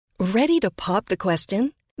Ready to pop the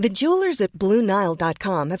question? The jewelers at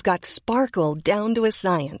BlueNile.com have got sparkle down to a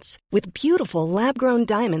science with beautiful lab-grown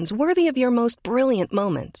diamonds worthy of your most brilliant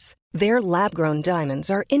moments. Their lab-grown diamonds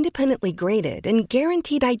are independently graded and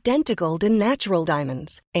guaranteed identical to natural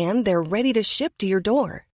diamonds, and they're ready to ship to your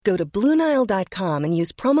door. Go to BlueNile.com and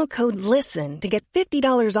use promo code LISTEN to get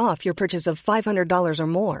 $50 off your purchase of $500 or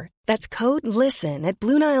more. That's code LISTEN at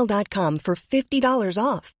BlueNile.com for $50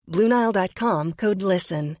 off. BlueNile.com, code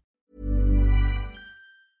LISTEN.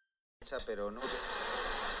 Pero no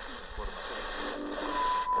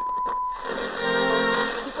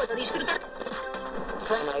puedo disfrutar.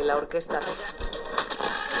 Suena y la orquesta.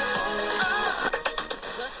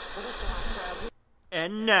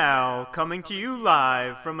 And now, coming to you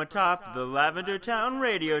live from atop the Lavender Town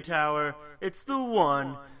Radio Tower, it's the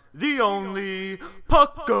one, the only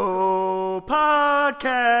Puckle Podcast!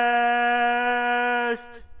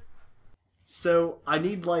 So, I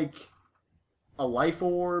need, like, a life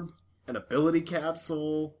orb, an ability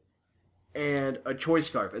capsule, and a choice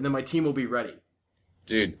scarf, and then my team will be ready.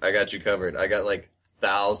 Dude, I got you covered. I got, like,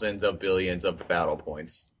 thousands of billions of battle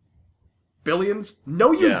points. Billions?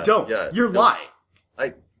 No, you don't. Yeah, You're lying.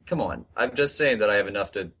 Come on. I'm just saying that I have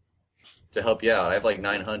enough to help you out. I have like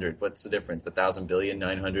 900. What's the difference? 1,000 billion,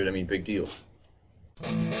 900? I mean, big deal.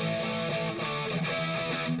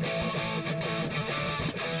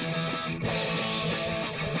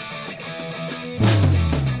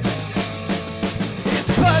 It's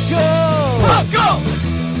Puckle! Puckle!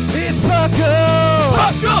 It's Puckle!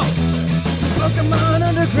 Puckle! Pokemon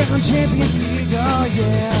Underground Champions League, oh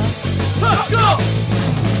yeah! Puckle!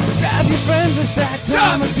 Grab your friends, it's that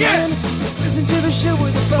time again. Listen to the show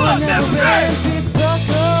where the fun never ends. It's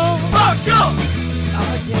Puckle! Puckle!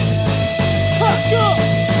 Oh yeah! Puckle!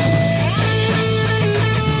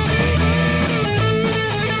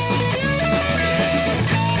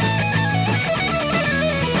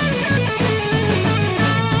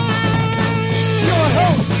 It's your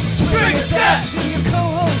host, Trainer Thatch, and your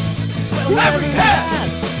co-host, Larry Hat.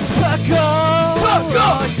 It's Puckle! Puckle!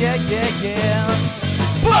 Oh yeah, yeah, yeah!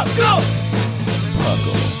 Puckle!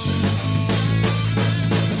 Puckle.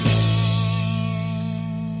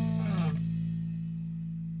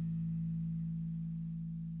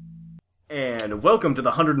 And welcome to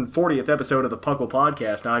the 140th episode of the Puckle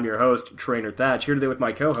Podcast. I'm your host, Trainer Thatch, here today with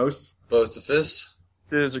my co-hosts. Bocephus.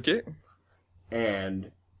 Desert.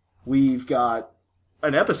 And we've got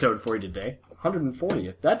an episode for you today.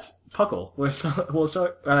 140th. That's Puckle,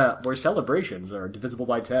 where celebrations are divisible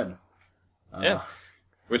by 10. Yeah.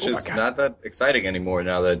 Which is not that exciting anymore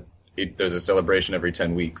now that there's a celebration every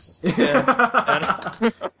 10 weeks.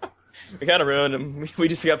 Yeah. We kind of ruined him. We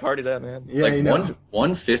just got partied up, man. Yeah, like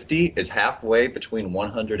 150 is halfway between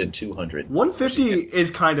 100 and 200. 150 is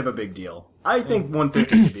kind of a big deal. I think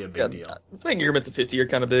 150 could be a big deal. I think increments of 50 are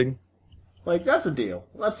kind of big. Like, that's a deal.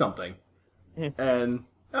 That's something. And,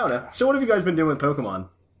 I don't know. So what have you guys been doing with Pokemon?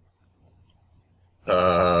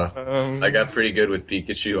 I got pretty good with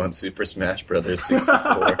Pikachu on Super Smash Bros.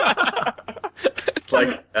 64.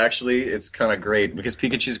 Like, actually, it's kind of great, because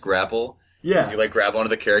Pikachu's grapple is you, like, grab onto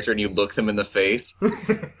the character and you look them in the face.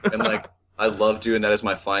 And, like, I love doing that as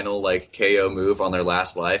my final, like, KO move on their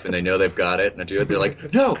last life, and they know they've got it, and I do it, they're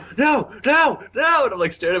like, no, no, no, no! And I'm,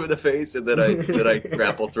 like, staring them in the face, and then I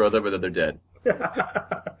grapple throw them, and then they're dead.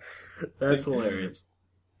 That's hilarious.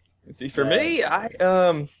 See, for me, I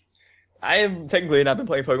have technically not been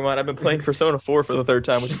playing Pokemon. I've been playing Persona 4 for the third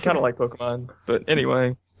time, which is kind of like Pokemon. But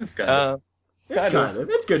anyway. It's kind of.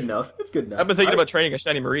 It's good enough. It's good enough. I've been thinking about training a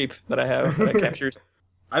shiny Mareep that I have that captures.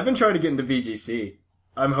 I've been trying to get into VGC.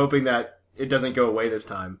 I'm hoping that it doesn't go away this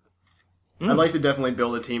time. I'd like to definitely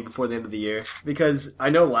build a team before the end of the year. Because I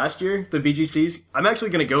know last year, the VGCs, I'm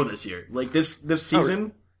actually going to go this year. Like, this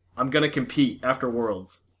season, I'm going to compete after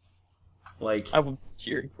Worlds. Like, I will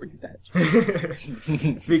cheer for you that.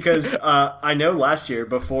 Because I know last year,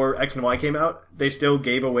 before X and Y came out, they still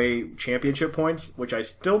gave away championship points, which I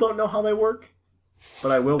still don't know how they work,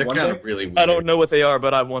 but I will one day. Really weird. I don't know what they are,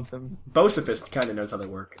 but I want them. Bocephus kind of knows how they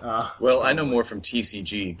work. Well, I know more from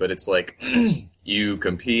TCG, but it's like, you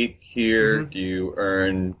compete here, you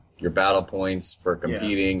earn your battle points for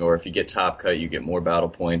competing, or if you get top cut, you get more battle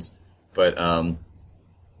points. But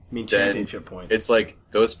championship points. It's like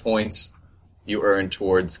those points you earn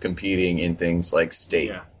towards competing in things like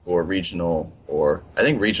state or regional, or I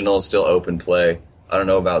think regional is still open play. I don't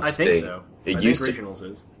know about state. I think so. I think regionals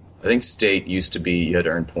is. I think state used to be you had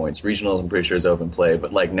to earn points. Regionals, I'm pretty sure, is open play,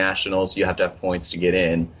 but like nationals, you have to have points to get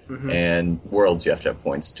in, and worlds, you have to have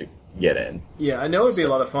points to get in. Yeah, I know it'd be a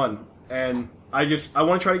lot of fun, and I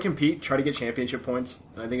want to try to compete, try to get championship points,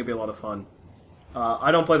 and I think it'd be a lot of fun.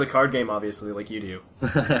 I don't play the card game, obviously, like you do.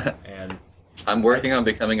 And I'm working on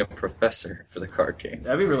becoming a professor for the card game.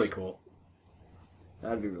 That'd be really cool.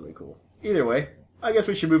 Either way, I guess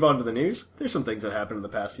we should move on to the news. There's some things that happened in the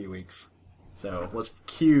past few weeks. So let's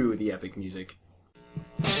cue the epic music.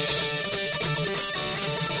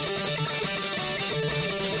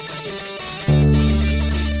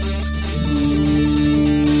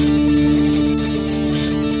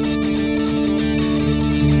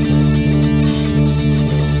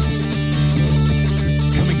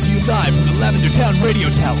 Live from the Lavender Town Radio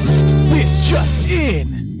Tower. This just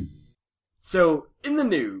in. So, in the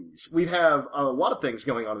news, we have a lot of things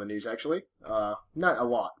going on in the news, actually. Not a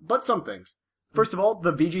lot, but some things. First of all,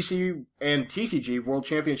 the VGC and TCG World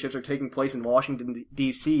Championships are taking place in Washington,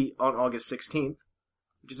 D.C. on August 16th,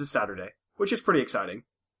 which is a Saturday, which is pretty exciting.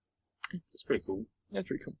 It's pretty cool. That's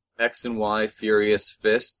pretty cool. X and Y Furious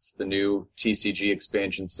Fists, the new TCG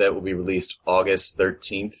expansion set, will be released August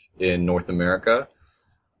 13th in North America.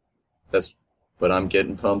 That's what I'm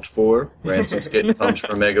getting pumped for. Ransom's getting pumped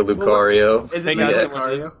for Mega Lucario. Is it Mega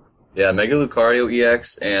Lucario? Yeah, Mega Lucario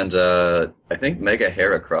EX and I think Mega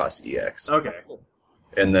Heracross EX. Okay.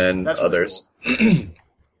 And then That's others. Really cool.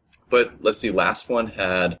 But let's see, last one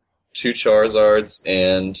had 2 Charizards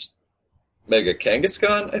and Mega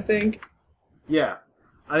Kangaskhan, I think. Yeah,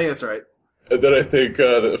 I think that's right. And then I think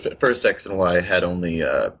the first X and Y had only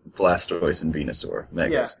Blastoise and Venusaur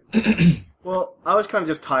Megas. Yeah. Well, I was kind of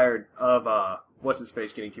just tired of,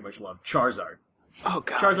 what's-his-face getting too much love. Charizard. Oh,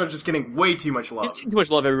 God. Charizard's just getting way too much love. He's getting too much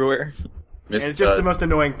love everywhere. And it's just the most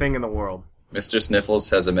annoying thing in the world. Mr. Sniffles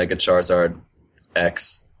has a Mega Charizard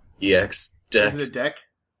X EX deck. Is it a deck?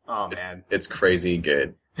 Oh, man. It's crazy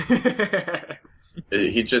good.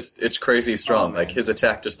 It's crazy strong. Like, his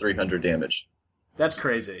attack does 300 damage. That's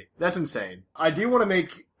crazy. That's insane. I do want to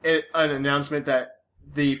make an announcement that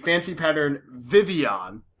the fancy pattern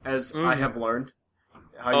Vivian, as I have learned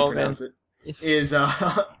how you pronounce it, is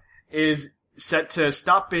set to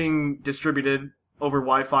stop being distributed over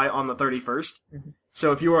Wi-Fi on the 31st. Mm-hmm.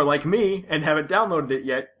 So if you are like me and haven't downloaded it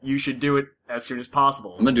yet, you should do it as soon as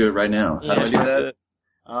possible. I'm going to do it right now. How do I do that?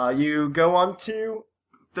 You go on to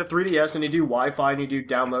the 3DS and you do Wi-Fi and you do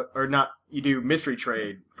download, or not, you do mystery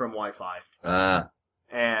trade from Wi-Fi.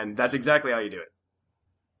 And that's exactly how you do it.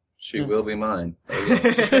 She will be mine.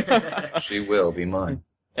 She will be mine.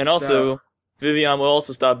 And also, Vivian will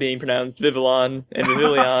also stop being pronounced Vivillon and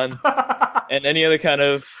Vivillon and any other kind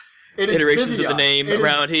of iterations of the name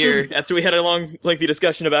around here. After we had a long, lengthy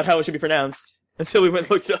discussion about how it should be pronounced until we went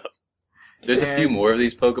and looked it up. There's a few more of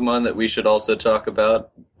these Pokemon that we should also talk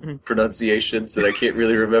about. Pronunciations that I can't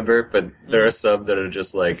really remember, but there are some that are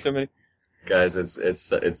just like, so many. Guys,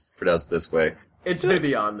 it's pronounced this way. It's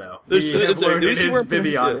Vivian, though. It is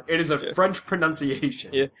Vivian. Yeah. It is a French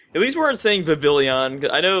pronunciation. Yeah. At least we weren't saying Vivillon.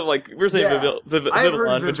 I know, like, we're saying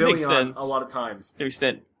Vivillon, which makes sense. A lot of times. To an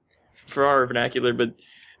extent, for our vernacular, but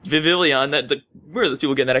Vivillon, where are the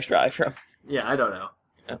people getting that extra I from? Yeah, I don't know.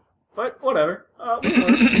 Yeah. But, whatever.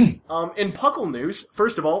 In Puckle news,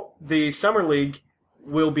 first of all, the Summer League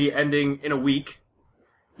will be ending in a week.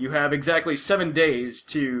 You have exactly 7 days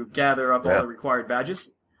to gather up all the required badges.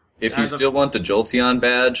 If you still want the Jolteon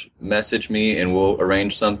badge, message me and we'll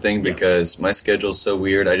arrange something because my schedule's so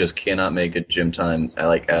weird, I just cannot make a gym time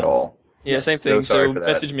at all. Yeah, same thing. So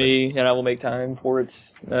message me and I will make time for it.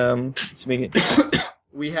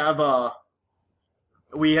 We have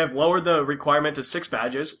lowered the requirement to 6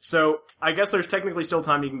 badges, so I guess there's technically still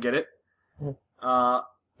time you can get it.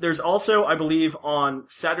 There's also, I believe, on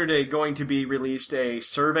Saturday going to be released a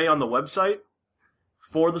survey on the website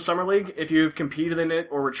for the Summer League. If you've competed in it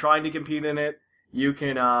or were trying to compete in it, you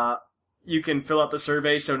can fill out the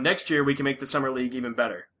survey. So next year we can make the Summer League even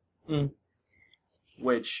better,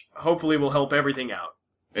 which hopefully will help everything out.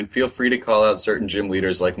 And feel free to call out certain gym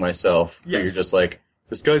leaders like myself. Yes. Who you're just like,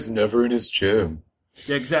 this guy's never in his gym.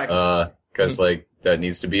 Yeah, exactly. Because that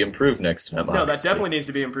needs to be improved next time. No, that definitely needs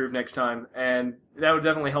to be improved next time, and that would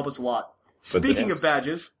definitely help us a lot. Speaking of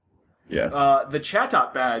badges. Yeah. The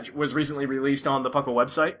Chatot badge was recently released on the Puckle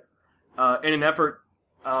website in an effort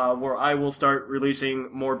where I will start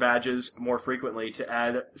releasing more badges more frequently to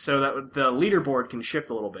add so that the leaderboard can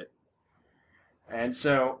shift a little bit. And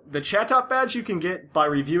so the Chatot badge you can get by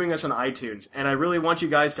reviewing us on iTunes, and I really want you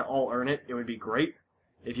guys to all earn it. It would be great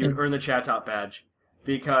if you earn the Chatot badge,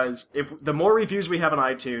 because if the more reviews we have on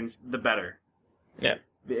iTunes, the better. Yeah.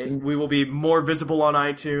 We will be more visible on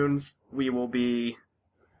iTunes. We will be...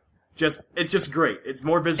 it's just great. It's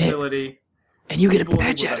more visibility. And you get a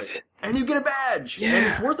badge out of it. And you get a badge. Yeah. And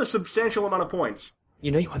it's worth a substantial amount of points.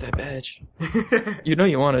 You know you want that badge. You know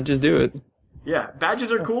you want it. Just do it. Yeah,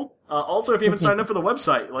 badges are cool. Also, if you haven't signed up for the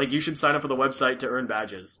website, you should sign up for the website to earn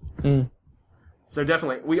badges. So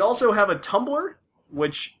definitely. We also have a Tumblr,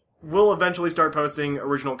 which we'll eventually start posting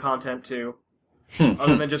original content to,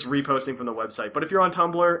 other than just reposting from the website. But if you're on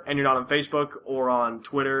Tumblr and you're not on Facebook or on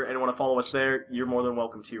Twitter and want to follow us there, you're more than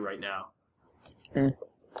welcome to right now.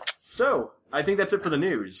 So, I think that's it for the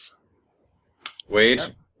news.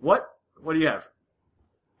 Wait. What? What do you have?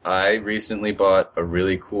 I recently bought a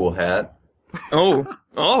really cool hat. Oh.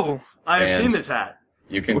 I have seen this hat.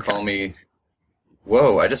 You can call me...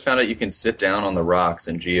 Whoa, I just found out you can sit down on the rocks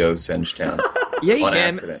in Geo-Sengetown. Yeah, you on can.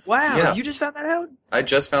 accident. Wow, Yeah. You just found that out? I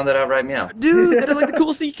just found that out right now. Dude, that is the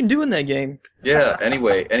coolest thing you can do in that game. Yeah,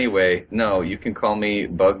 anyway, no, you can call me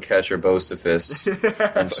Bugcatcher Bocephus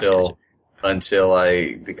until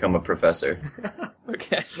I become a professor.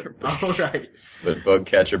 Okay. All right. But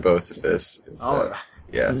Bugcatcher Bocephus is... All right.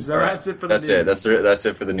 Yeah. So that's it for the news. That's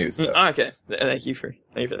it for the news, though. Okay. Thank you for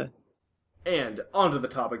that. And on to the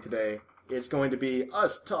topic today. It's going to be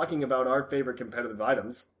us talking about our favorite competitive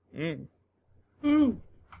items. Woo.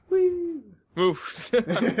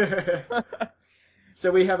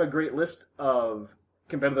 So we have a great list of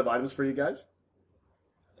competitive items for you guys.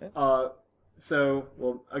 A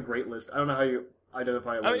great list. I don't know how you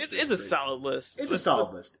identify a list. It's a solid list. It's a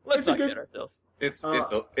solid list. Let's not kid ourselves. It's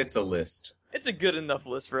a list. It's a good enough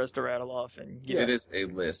list for us to rattle off and It is a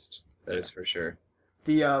list. That is for sure.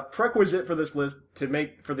 The prerequisite for this list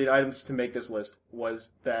for the items to make this list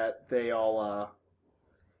was that they all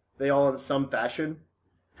in some fashion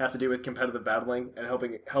have to do with competitive battling and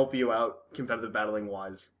help you out competitive battling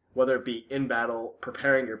wise, whether it be in battle,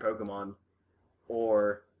 preparing your Pokemon,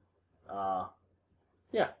 or I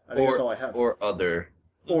think that's all I have. Or other.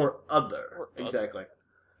 Exactly.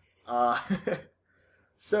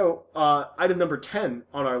 So, item number 10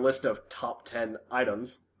 on our list of top 10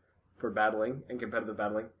 items for battling and competitive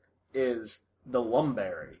battling is the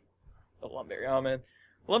Lumberry. The Lumberry, oh man.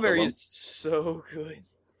 Lumberry is so good.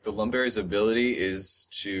 The Lumberry's ability is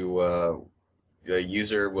to, the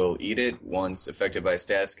user will eat it once affected by a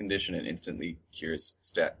status condition and instantly cures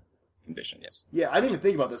stat condition, yes. Yeah, I didn't even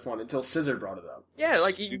think about this one until Scissor brought it up. Yeah,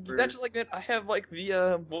 that's just like that. I have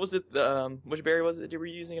the, what was it, which berry was it you were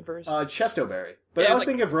using at first? Chesto Berry. But I was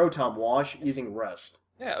thinking of Rotom Wash using Rest.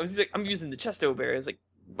 Yeah, I'm using the Chesto Berry. I was like,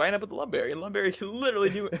 why not put the Lumberry? And Lumberry can literally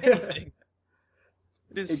do anything.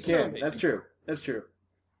 It can. Amazing. That's true.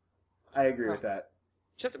 I agree with that.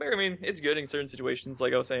 Chesto Berry, I mean, it's good in certain situations,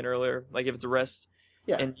 like I was saying earlier. Like if it's a rest,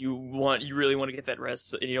 and you really want to get that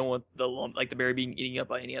rest, and you don't want the berry being eaten up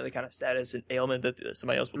by any other kind of status and ailment that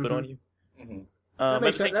somebody else will put on you. Mm-hmm. That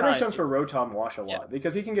makes sense for Rotom Wash a lot,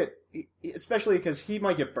 because he can get, especially because he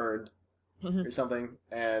might get burned or something,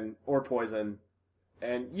 or poison,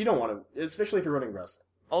 and you don't want to, especially if you're running rest.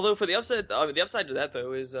 Although for the upside to that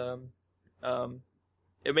though is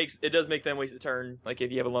it does make them waste a turn, like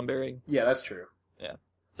if you have a Lumberry. Yeah, that's true. Yeah.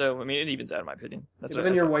 So I mean, it evens out in my opinion. But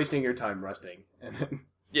then you're wasting your time resting. And then...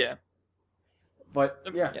 Yeah. But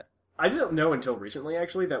yeah, I didn't know until recently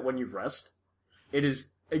actually that when you rest, it is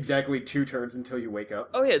exactly 2 turns until you wake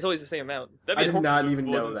up. Oh yeah, it's always the same amount. I did not even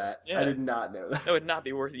know that. Yeah. I did not know that. That would not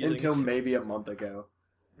be worth using until maybe a month ago.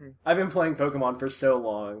 I've been playing Pokemon for so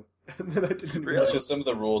long. And then I didn't know. It's just some of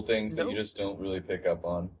the rule things that you just don't really pick up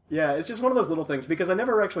on. Yeah, it's just one of those little things, because I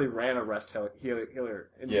never actually ran a rest healer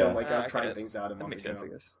until I was trying things out a month ago. That makes sense, I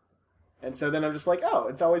guess. And so then I'm just like, oh,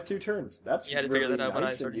 it's always 2 turns. That's you had to really figure that out nice when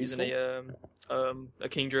I started using a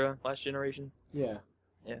Kingdra last generation. Yeah.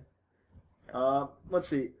 Yeah. Let's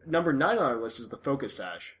see. Number 9 on our list is the Focus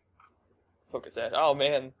Sash. Focus Sash. Oh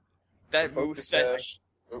man, that Focus Sash.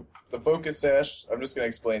 The Focus Sash. I'm just going to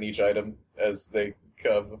explain each item as they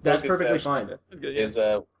come. That's perfectly fine. That's good, yeah. Is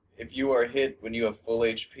if you are hit when you have full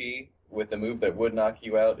HP with a move that would knock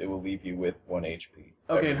you out, it will leave you with 1 HP.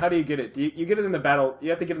 Okay, and how do you get it? Do you get it in the battle? You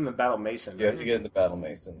have to get it in the Battle Mason. You have to get it in the Battle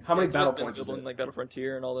Mason. How many battle points is it? Like Battle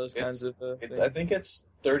Frontier and all those kinds of things? I think it's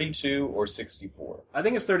 32 or 64. I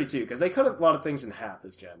think it's 32 because they cut a lot of things in half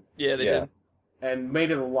this gen. Yeah, they did. And made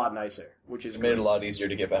it a lot nicer, which is made it a lot easier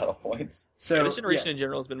to get battle points. So this generation in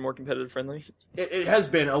general has been more competitive friendly. It has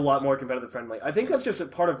been a lot more competitive friendly. I think that's just a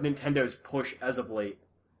part of Nintendo's push as of late.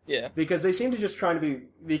 Yeah. Because they seem to just try to be...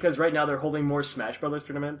 Because right now they're holding more Smash Brothers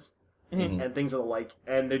tournaments and things of the like.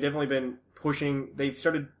 And they've definitely been pushing... They've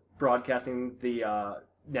started broadcasting the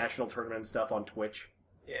national tournament stuff on Twitch.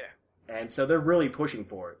 Yeah. And so they're really pushing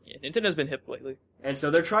for it. Yeah, Nintendo's been hip lately. And so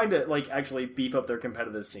they're trying to actually beef up their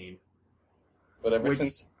competitive scene. But ever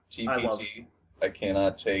since TPT, I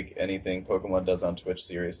cannot take anything Pokemon does on Twitch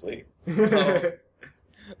seriously. That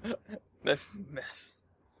mess.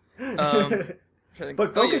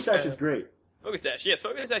 But Focus Sash is great. Focus Sash. Yes,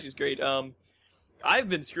 Focus Sash is great. I've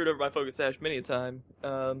been screwed over by Focus Sash many a time.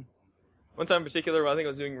 One time in particular, I think I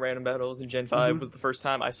was doing random battles in Gen 5, was the first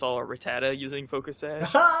time I saw a Rattata using Focus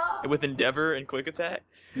Sash with Endeavor and Quick Attack.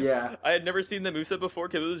 Yeah. I had never seen the moveset before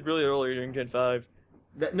because it was really early during Gen 5.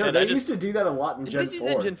 They used to do that a lot in Gen 4. They used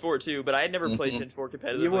it in Gen 4 too, but I had never played Gen 4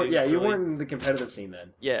 competitively. You weren't in the competitive scene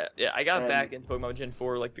then. Yeah, I got back into Pokemon Gen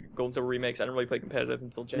 4, like the Gold and Silver remakes. I didn't really play competitive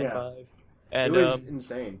until Gen 5. And, it was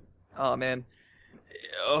insane. Oh, man.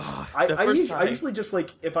 I usually just,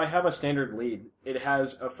 like, if I have a standard lead, it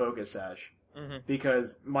has a Focus Sash.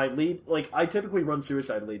 Because my lead, like, I typically run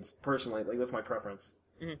Suicide leads, personally. Like, that's my preference.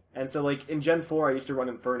 And so, like, in Gen 4, I used to run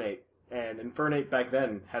Infernape. And Infernape back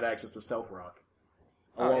then had access to Stealth Rock.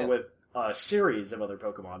 Along with a series of other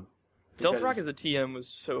Pokemon. Stealth Rock as a TM was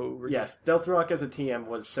so ridiculous. Yes, Stealth Rock as a TM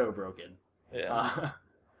was so broken. Yeah.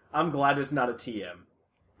 I'm glad it's not a TM.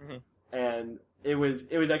 And it was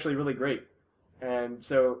actually really great. And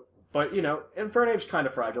so, but, you know, Infernape's kind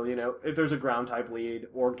of fragile, you know. If there's a ground-type lead,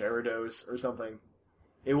 or Gyarados, or something,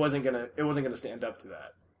 it wasn't gonna stand up to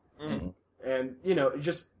that. And, you know,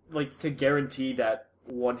 just, like, to guarantee that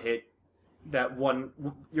one hit,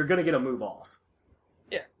 you're gonna get a move off.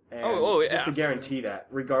 And just to guarantee that,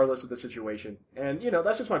 regardless of the situation. And, you know,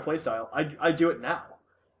 that's just my playstyle. I do it now,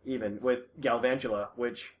 even, with Galvantula,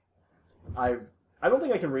 which I don't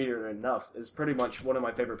think I can read it enough. It's pretty much one of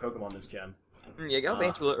my favorite Pokemon this gen. Yeah,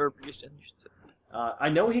 Galvantula, or previous gen, you should say. I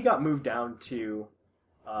know he got moved down to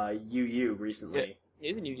UU recently. Yeah,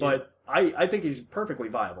 he's in UU. But I think he's perfectly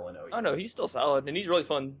viable in OU. Oh, no, he's still solid, and he's really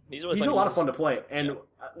fun. He's a lot of fun to play. And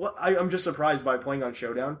I'm just surprised by playing on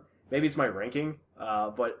Showdown. Maybe it's my ranking,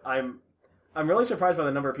 but I'm really surprised by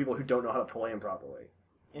the number of people who don't know how to play him properly.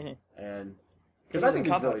 And because I think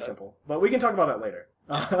he's really simple, but we can talk about that later.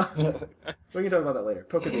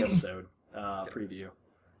 Poke of the episode preview.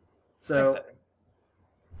 So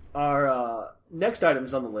our next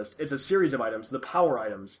items on the list. It's a series of items. The power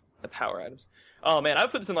items. The power items. Oh man, I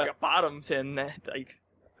would put this in like a bottom 10. Like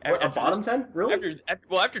a bottom 10? Really?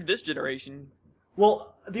 After this generation.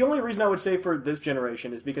 Well, the only reason I would say for this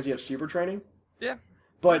generation is because you have super training. Yeah.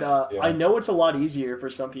 But I know it's a lot easier for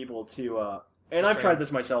some people to, and I've tried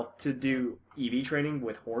this myself, to do EV training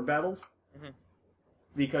with horde battles.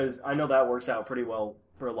 Because I know that works out pretty well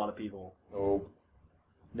for a lot of people. No.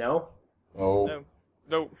 No?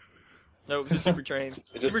 No, just super training.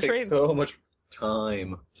 It just takes so much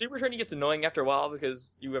time. Super training gets annoying after a while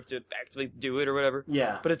because you have to actively do it or whatever.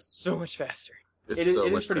 Yeah. But it's so much faster. It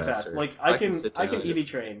is pretty fast. Like I can EV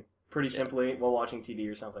train pretty simply while watching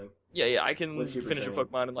TV or something. Yeah, I can finish a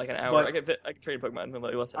Pokemon in like an hour. I can train a Pokemon in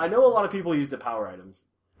like less than an hour. I know a lot of people use the power items.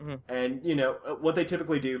 And, you know, what they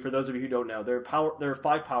typically do, for those of you who don't know, there are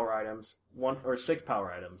 5 power items, 6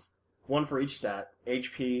 power items, 1 for each stat: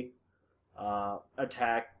 HP,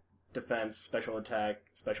 attack, defense, special attack,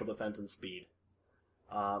 special defense, and speed.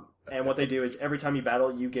 And what they do is every time you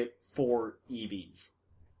battle, you get 4 EVs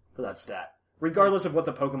for that stat, regardless of what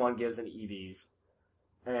the Pokemon gives in EVs.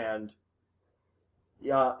 And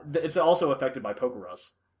it's also affected by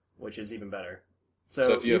Pokerus, which is even better.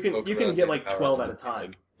 So you can get like 12 at a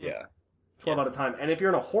time. Yeah. 12 at a time. And if you're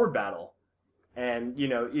in a horde battle, and, you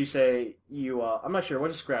know, you say I'm not sure, what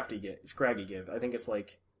does Scraggy give? I think it's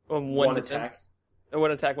like one attack. One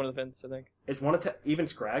attack, one defense, I think. It's one attack, even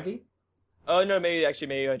Scraggy? Oh, no, maybe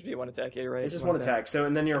it might be one attack, yeah, you're right. It's just one attack. So,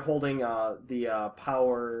 and then you're holding the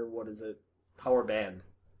power, power band,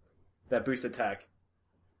 that boost attack.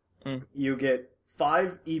 You get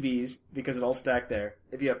 5 EVs, because it all stacked there.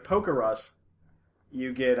 If you have Pokerus,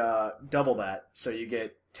 you get double that, so you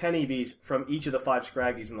get 10 EVs from each of the 5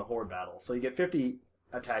 Scraggies in the horde battle. So you get 50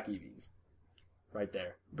 attack EVs. Right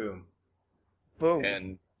there. Boom.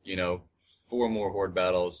 And, you know, 4 more horde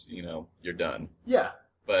battles, you know, you're done. Yeah.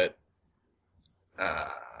 But,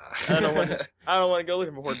 I don't want to go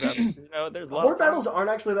looking for horde battles, because, you know, there's a lot horde battles aren't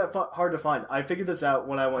actually that hard to find. I figured this out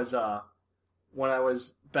when I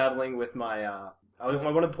was battling with my, I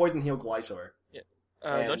wanted Poison Heal Glysaur.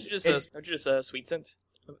 Don't you just sweet scent?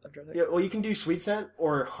 Yeah, well, you can do sweet scent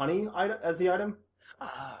or honey as the item.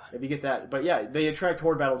 If you get that. But yeah, they attract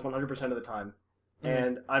horde battles 100% of the time.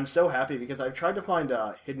 And I'm so happy because I've tried to find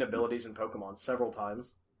hidden abilities in Pokemon several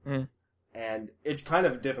times. And it's kind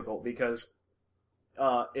of difficult because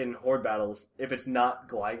in horde battles, if it's not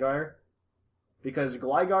Gligar, because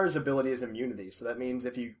Gligar's ability is immunity, so that means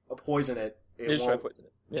if you poison it, it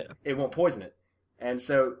won't poison it. And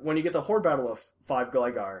so when you get the horde battle of 5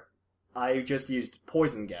 Gligar, I just used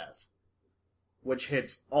Poison Gas, which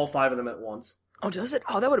hits all 5 of them at once. Oh, does it?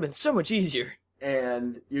 Oh, that would have been so much easier.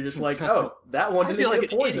 And you're just like, oh, that one didn't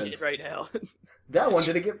get poisoned right now. That one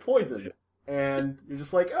didn't get poisoned. and you're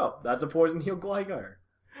just like, oh, that's a poison heal Gligar.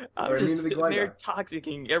 I'm just sitting there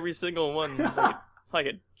toxicking every single one like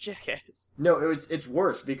a jackass. No, it's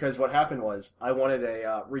worse because what happened was I wanted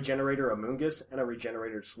a Regenerator Amoonguss and a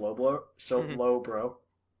Regenerator Slowbro. Slowbro.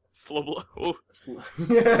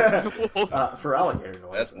 For alligator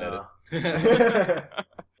noise. That's netted.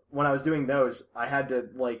 When I was doing those, I had to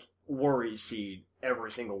worry seed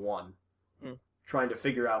every single one, trying to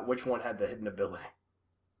figure out which one had the hidden ability,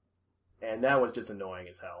 and that was just annoying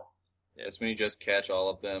as hell. Yeah, it's when you just catch all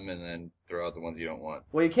of them and then throw out the ones you don't want.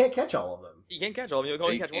 Well, you can't catch all of them. You can't catch all of them. You can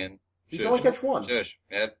only catch one. You can only catch one. Shush.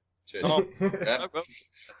 Yep. Shush. Oh.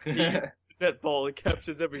 Yep. That ball, it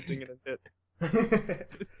captures everything in a hit.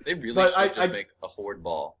 They really should just make a horde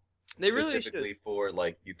ball. They really specifically should. for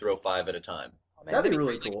you throw 5 at a time. Oh, man, that'd be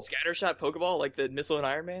really cool. Like Scattershot Pokeball, like the missile in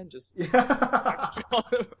Iron Man, just Like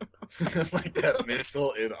that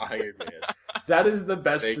missile in Iron Man. That is the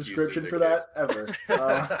best description for that ever.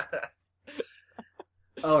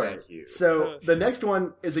 Alright, so the next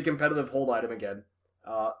one is a competitive hold item again.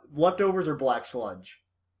 Leftovers or Black Sludge.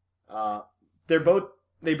 They both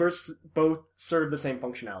serve the same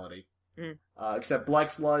functionality. Except Black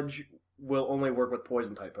Sludge will only work with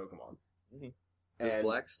poison type Pokemon. Mm-hmm. Does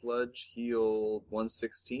Black Sludge heal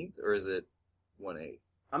 1/16th or is it 1/8?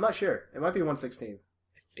 I'm not sure. It might be 1/16th.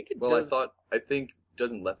 I think it does. I think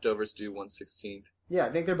doesn't Leftovers do 1/16th? Yeah,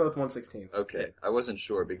 I think they're both 1/16th. Okay, I wasn't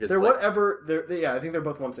sure because they're whatever. Yeah, I think they're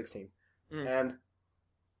both 1/16th. And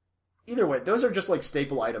either way, those are just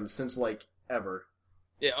staple items since ever.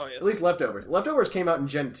 Yeah, oh yes. At least Leftovers. Leftovers came out in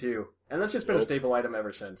Gen 2, and that's just been a staple item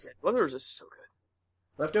ever since. Yeah, Leftovers is so good.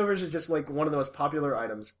 Leftovers is just one of the most popular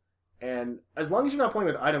items, and as long as you're not playing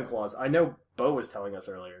with item claws, I know Bo was telling us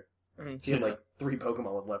earlier. He had 3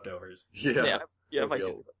 Pokemon with Leftovers. Yeah, I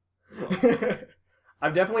do.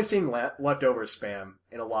 I've definitely seen Leftovers spam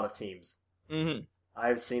in a lot of teams. Mm-hmm.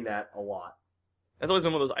 I've seen that a lot. That's always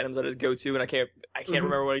been one of those items that I just go to, and I can't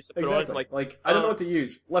remember what I used to put on. So I'm like, I don't know what to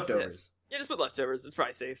use. Leftovers. Yeah, just put Leftovers. It's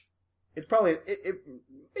probably safe. It's probably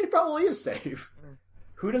it probably is safe.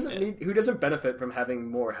 Who doesn't benefit from having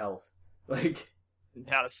more health?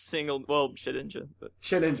 Not a single Shedinja. But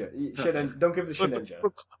Shedinja. Don't give the Shedinja.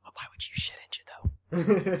 Why would you Shedinja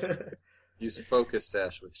though? Use Focus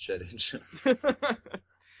Sash with Shedinja.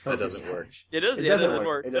 That doesn't work. It doesn't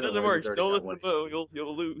work. It doesn't work. Don't listen to Bo.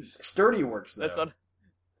 You'll lose. Sturdy works though. That's not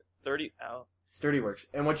Sturdy. Ow. Sturdy works.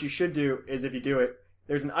 And what you should do is if you do it,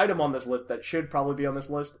 there's an item on this list that should probably be on this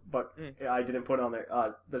list, but I didn't put it on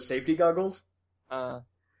there. The safety goggles.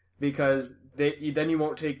 Because then you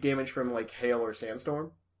won't take damage from hail or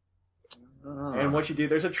sandstorm. And what you do,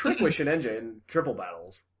 there's a trick with Shedinja in triple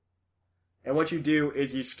battles. And what you do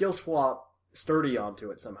is you skill swap Sturdy onto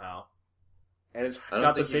it somehow. And it's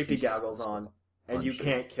got the safety goggles on, and you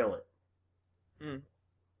can't kill it.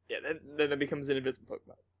 Yeah, then it becomes an invisible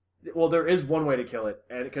Pokemon. Well, there is one way to kill it,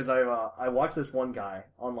 and because I watched this one guy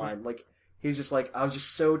online, he's just I was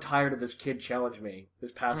just so tired of this kid challenge me,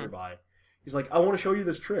 this passerby. He's like, I want to show you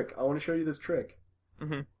this trick. I want to show you this trick.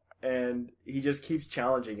 Mm-hmm. And he just keeps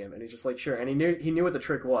challenging him, and he's just sure. And he knew what the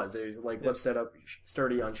trick was. He was let's set up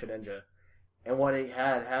Sturdy on Shedinja. And what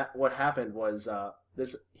what happened was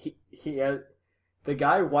the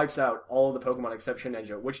guy wipes out all of the Pokemon except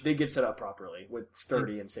Shedinja, which did get set up properly with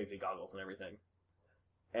Sturdy and safety goggles and everything.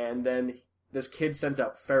 And then this kid sends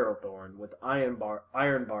out Ferrothorn with Iron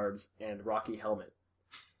Barbs and Rocky Helmet.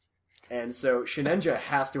 And so Shedinja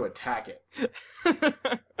has to attack it.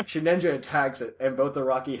 Shedinja attacks it, and both the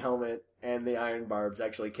Rocky Helmet and the Iron Barbs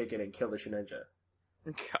actually kick in and kill the Shedinja.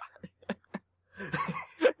 God.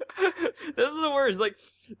 This is the worst.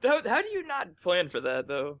 How do you not plan for that,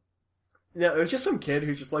 though? Yeah, it was just some kid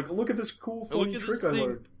who's just look at this cool fun trick I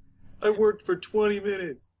learned. I worked for 20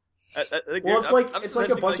 minutes. It's like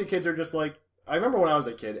a bunch of kids are just I remember when I was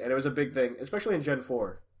a kid, and it was a big thing, especially in Gen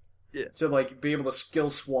 4. Yeah. To be able to skill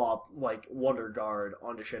swap Wonder Guard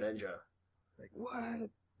onto Shedinja. What?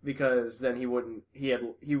 Because then he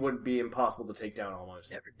wouldn't be impossible to take down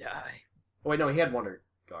almost. Never die. Oh wait, no, he had Wonder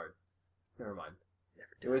Guard. Never mind.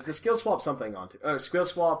 It was the skill swap something onto skill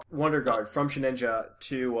swap Wonder Guard from Shedinja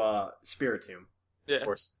to Spiritomb. Yeah.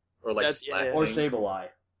 Or Slacking. Or Sableye.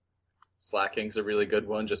 Slacking's a really good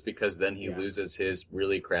one just because then he loses his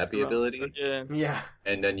really crappy ability. Yeah.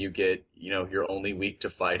 And then you get, you're only weak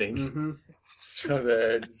to fighting. Mm-hmm. So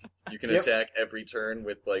that you can attack every turn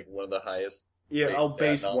with one of the highest I'll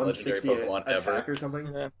base 160 Pokemon attack ever. or something.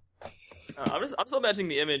 Yeah. I'm still imagining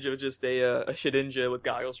the image of just a Shedinja with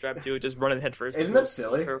goggles strapped to it, just running headfirst. Isn't that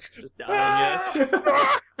silly? Just dying,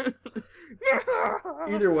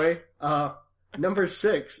 Either way, number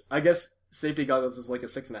 6, I guess safety goggles is a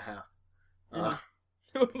 6.5.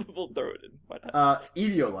 We'll throw it in. Why not?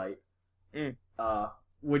 Eviolite.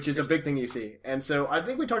 Which is a big thing you see. And so I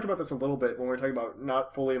think we talked about this a little bit when we were talking about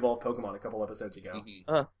not fully evolved Pokemon a couple episodes ago.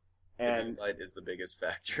 And light is the biggest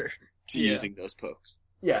factor to using those pokes.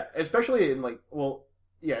 Yeah, especially in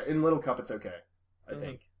in Little Cup it's okay, I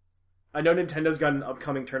think. I know Nintendo's got an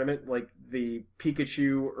upcoming tournament, like the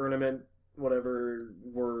Pikachu Ornament, whatever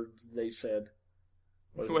words they said.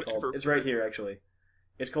 What is it called? It's right here, actually.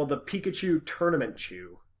 It's called the Pikachu Tournament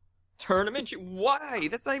Chew. Tournament Chew? Why?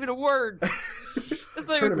 That's not even a word. That's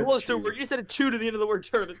not even close to a word. You said a chew to the end of the word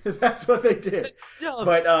tournament. That's what they did.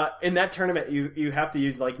 But in that tournament, you have to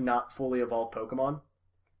use not fully evolved Pokemon,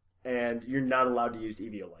 and you're not allowed to use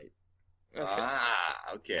Eviolite.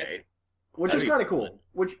 Okay. Which is kind of cool.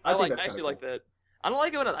 Which I think that's actually like that. I don't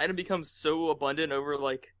like it when an item becomes so abundant over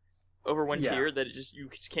one tier that you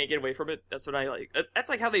just can't get away from it. That's what I like. That's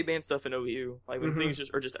like how they ban stuff in OU. Like when things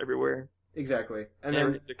are just everywhere. Exactly. And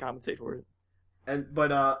then to compensate for it.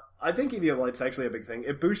 But I think Eviolite's actually a big thing.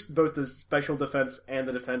 It boosts both the special defense and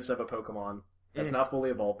the defense of a Pokemon that's not fully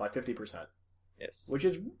evolved by 50%. Yes. Which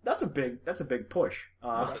is that's a big push.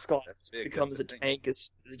 Skull becomes a tank.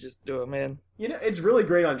 It's just man. It's really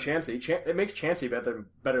great on Chansey. It makes Chansey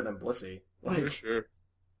better than Blissey. For sure.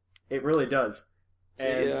 It really does.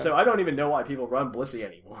 So I don't even know why people run Blissey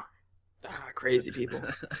anymore. Crazy people.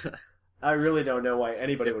 I really don't know why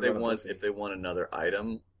anybody would run Blissey. If they want another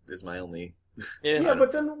item, is my only. Yeah,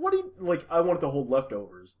 but then what do you I want it to hold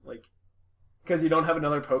leftovers, because you don't have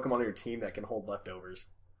another Pokemon on your team that can hold leftovers.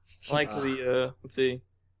 Like let's see.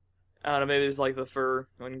 I don't know, maybe it's like the fur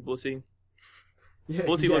on Blissey. Yeah,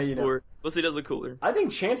 Blissey looks cooler. Blissey does look cooler. I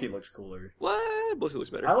think Chansey looks cooler. What? Blissey looks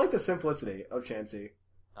better. I like the simplicity of Chansey.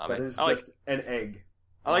 But it's just an egg.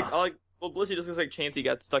 I like well, Blissey just looks like Chansey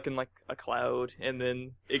got stuck in a cloud and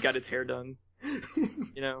then it got its hair done.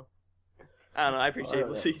 I don't know, I appreciate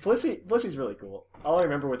Blissey. Blissey's really cool. All I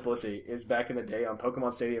remember with Blissey is back in the day on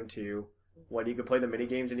Pokemon Stadium 2 when you could play the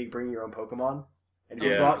minigames and you could bring your own Pokemon. And if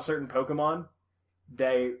you brought certain Pokemon,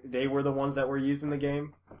 they were the ones that were used in the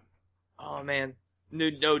game. Oh man,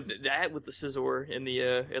 no, that with the Scizor in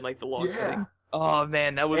the the log thing. Oh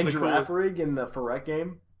man, that was the coolest. And Girafarig in the Ferret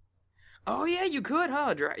game. Oh yeah, you could,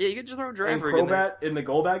 huh? You could just throw Girafarig and Crobat in the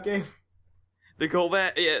Golbat game. The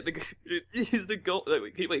Golbat, use the Gold.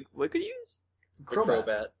 Wait, what could you use?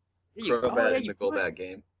 Crobat. Crobat in the Golbat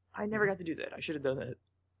game. I never got to do that. I should have done that.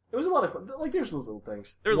 It was a lot of fun. There's those little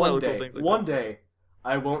things. There's a lot of cool things. One day,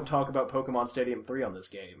 I won't talk about Pokemon Stadium 3 on this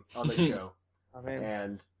show. Oh, man.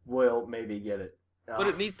 And we'll maybe get it. But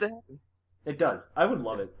it needs to happen. It does. I would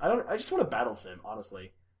love it. I just want a battle sim,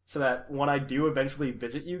 honestly, so that when I do eventually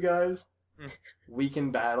visit you guys, we can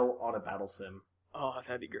battle on a battle sim. Oh,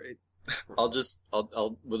 that'd be great. We'll just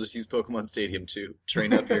use Pokemon Stadium 2.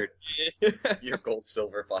 Train up your gold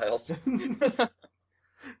silver files.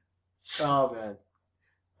 Oh man.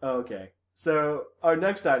 Okay. So our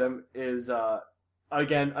next item is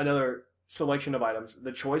again another selection of items,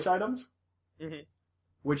 the choice items,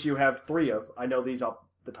 which you have 3 of. I know these off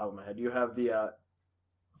the top of my head. You have the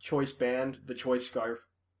choice band, the choice scarf,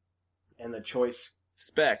 and the choice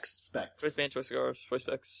specs. Choice band, choice scarf, choice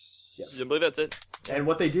specs. Yes. I believe that's it. And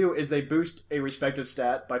what they do is they boost a respective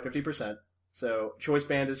stat by 50%. So choice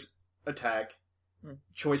band is attack,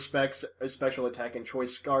 choice specs is special attack, and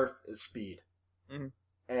choice scarf is speed.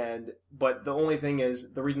 But the only thing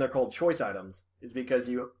is, the reason they're called choice items is because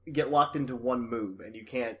you get locked into one move, and you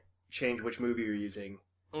can't change which move you're using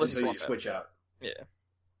until you switch out. Yeah.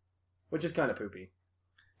 Which is kind of poopy.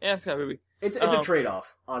 Yeah, it's kind of poopy. It's a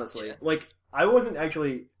trade-off, honestly. Yeah. I wasn't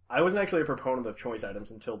actually a proponent of choice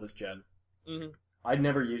items until this gen. I'd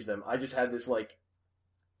never used them. I just had this,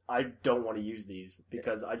 I don't want to use these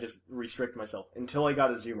because I just restrict myself until I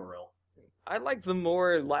got a Azumarill. I liked them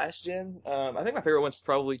more last gen. I think my favorite one's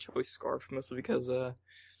probably Choice Scarf, mostly because the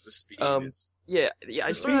speed is... Yeah, I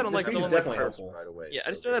just throw that on definitely helpful. Right away. Yeah, I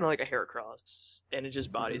just throw that on a Heracross, and it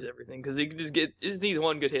just bodies everything, because it just needs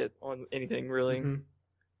one good hit on anything, really.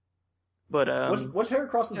 But, what's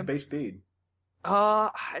Heracross's base speed?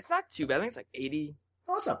 It's not too bad. I think it's 80.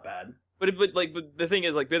 Oh, that's not bad. But the thing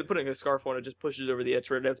is, putting a scarf on it just pushes over the edge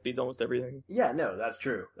where it speeds almost everything. Yeah, no, that's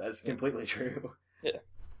true. That's completely true. Yeah.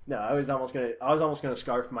 No, I was almost gonna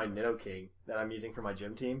scarf my Nidoking that I'm using for my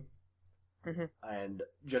gym team, and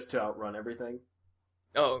just to outrun everything.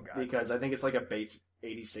 Oh god! Because I think it's a base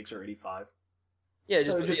 86 or 85. Yeah,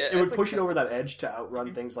 it would push it over that edge to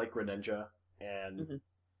outrun things like Greninja and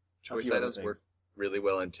choice items work really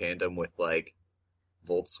well in tandem with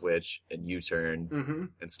Volt Switch and U-turn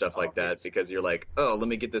and stuff like that, because you're like, oh, let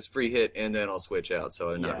me get this free hit and then I'll switch out, so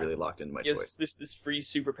I'm not really locked into my choice. This free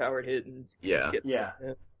super powered hit and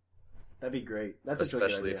That'd be great. That's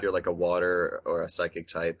especially if you're like a water or a psychic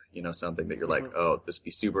type, something that you're like, oh, this would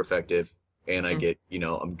be super effective, and I get,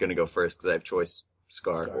 I'm gonna go first because I have choice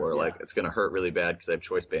scarf, or like it's gonna hurt really bad because I have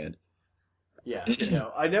choice band. Yeah,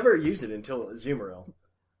 I never used it until Azumarill.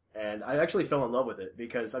 And I actually fell in love with it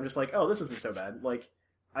because I'm just like, oh, this isn't so bad. Like,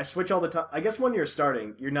 I switch all the time. I guess when you're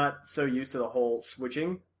starting, you're not so used to the whole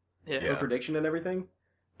switching for prediction and everything.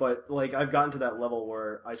 But, like, I've gotten to that level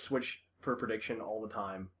where I switch for prediction all the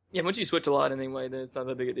time. Yeah, once you switch a lot anyway, then it's not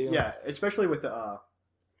that big a deal. Yeah, especially with the...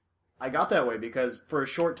 I got that way because for a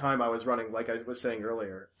short time I was running, like I was saying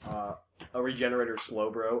earlier, a Regenerator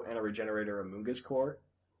Slowbro and a Regenerator Amoonguss Core.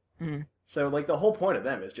 Mm-hmm. So, like, the whole point of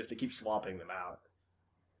them is just to keep swapping them out.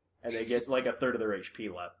 And they get like a third of their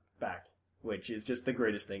HP left back, which is just the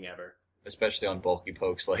greatest thing ever. Especially on bulky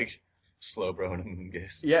pokes like Slowbro and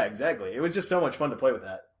Amoonguss. Yeah, exactly. It was just so much fun to play with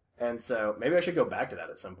that. And so maybe I should go back to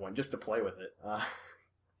that at some point just to play with it.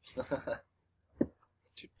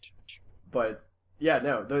 But yeah,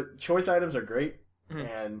 no, the choice items are great,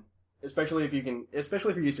 and especially if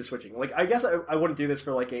you're used to switching. Like, I guess I wouldn't do this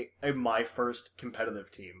for like a my first competitive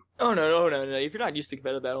team. Oh no! If you're not used to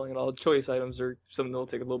competitive battling at all, choice items are something that'll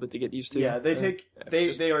take a little bit to get used to. Yeah,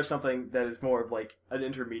 they are something that is more of like an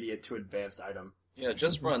intermediate to advanced item. Yeah,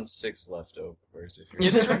 just run 6 leftovers if you're.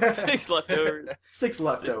 Just run 6 leftovers. 6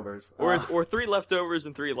 leftovers, or 3 leftovers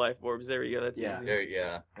and 3 life orbs. There you go. That's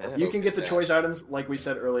easy. You can get the choice items like we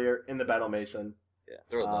said earlier in the Battle Mason. Yeah,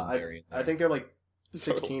 throw a variant. I think they're like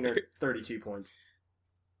 16 or 32 points,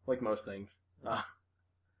 like most things.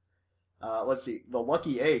 Let's see. The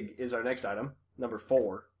Lucky Egg is our next item, number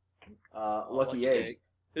 4. Lucky Egg.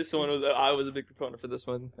 This one I was a big proponent for this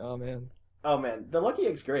one. Oh man, the Lucky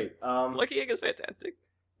Egg's great. Lucky Egg is fantastic.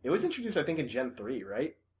 It was introduced, I think, in Gen 3,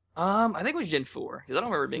 right? I think it was Gen 4 because I don't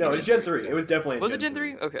remember being. No, it was Gen 3. It was definitely. Was it Gen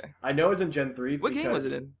 3? Okay. I know it was in Gen 3. What game was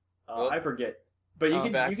it in? I forget, but you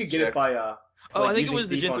could get it by I think it was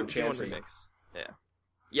the Gen 1 remix.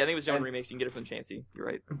 Yeah, I think it was Gen 1 remix. You can get it from Chansey. You're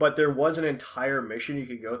right. But there was an entire mission you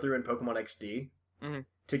could go through in Pokemon XD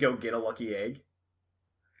to go get a Lucky Egg.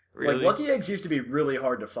 Really? Like, Lucky Eggs used to be really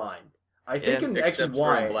hard to find. I think in X and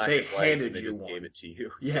Y, they handed you just one. gave it to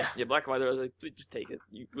you. Yeah. Yeah, Black and White, I was like, just take it.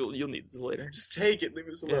 You'll need this later. Just take it. Leave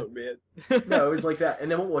us alone, man. No, it was like that. And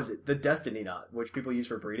then what was it? The Destiny Knot, which people use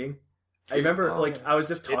for breeding. I remember, I was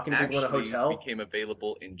just talking to people in a hotel. It became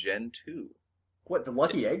available in Gen 2. What, the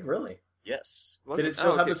Lucky Egg? Really? Yes. Did it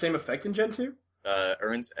still have the same effect in Gen 2?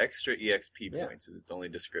 Earns extra EXP points is its only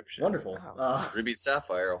description. Wonderful. Ruby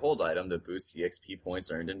Sapphire, a hold item that boosts EXP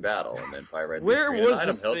points earned in battle, and then Fire Red. Where was item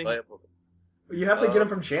this held thing? by a Pokemon. You have to get them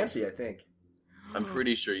from Chansey, I think. I'm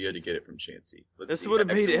pretty sure you had to get it from Chansey. This would have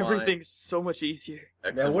made everything so much easier.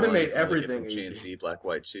 That would have made everything easier. Chansey, Black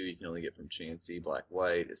White 2, you can only get from Chansey, Black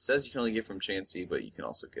White. It says you can only get from Chansey, but you can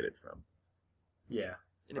also get it from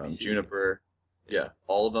Juniper. Yeah,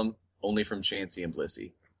 all of them only from Chansey and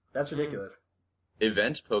Blissey. That's ridiculous.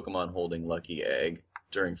 Event Pokemon holding Lucky Egg.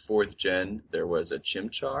 During 4th Gen, there was a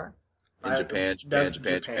Chimchar. In Japan.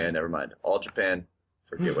 Never mind. All Japan.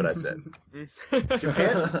 Forget what I said.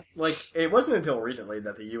 Japan, it wasn't until recently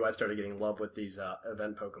that the U.S. started getting love with these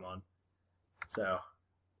event Pokemon. So,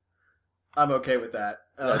 I'm okay with that.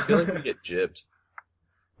 I feel like we get gypped.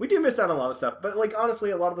 We do miss out on a lot of stuff, but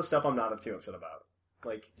honestly, a lot of the stuff I'm not too upset about.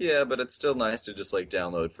 Yeah, but it's still nice to just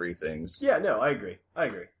download free things. Yeah, no, I agree.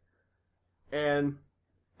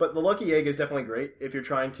 But the Lucky Egg is definitely great if you're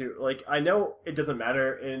trying to I know it doesn't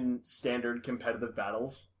matter in standard competitive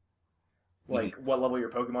battles. What level your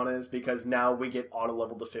Pokemon is, because now we get auto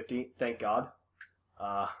level to 50, thank God.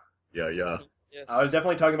 Yeah. Yes. I was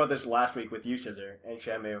definitely talking about this last week with you, Scissor, and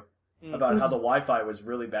Shamu, about how the Wi-Fi was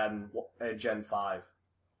really bad in Gen 5.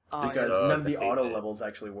 Because none of the auto levels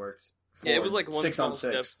actually worked. Yeah, it was like one small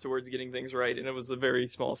step towards getting things right, and it was a very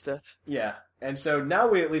small step. Yeah, and so now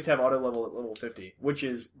we at least have auto level at level 50, which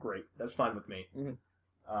is great. That's fine with me.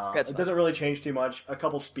 Mm-hmm. It doesn't really change too much. A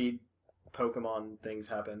couple speed Pokemon things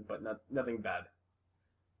happen, but nothing bad.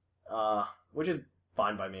 Which is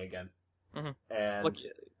fine by me again.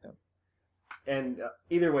 Mm-hmm. And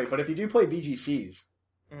either way, but if you do play VGCs,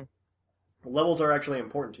 levels are actually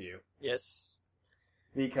important to you. Yes.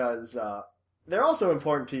 Because they're also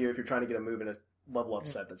important to you if you're trying to get a move in a level up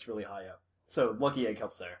set that's really high up. So Lucky Egg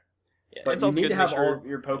helps there. Yeah, but you need to have all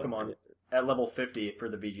your Pokemon at level 50 for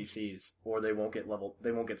the VGCs, or they won't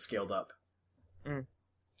get scaled up. Mm.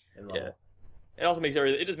 Yeah, It also makes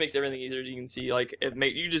everything. It just makes everything easier. You can see, like,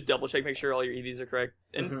 you just double check, make sure all your EVs are correct,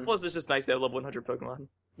 and plus it's just nice to have level 100 Pokemon.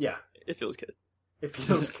 Yeah, it feels good. It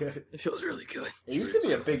feels good. It feels really good. It used to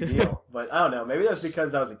be a big deal, but I don't know. Maybe that's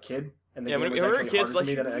because I was a kid and the game was actually harder to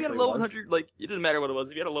me than it actually was. If you had a level 100, like, it doesn't matter what it was.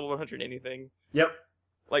 If you had a level 100 anything. Yep.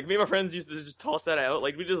 Like, me and my friends used to just toss that out.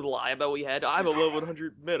 Like, we just lie about what we had. I have a level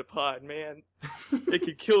 100 Metapod, man. It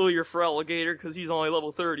could kill your Feraligatr because he's only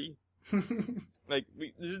level 30. Like,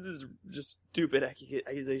 this is just stupid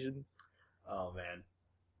accusations. Oh, man.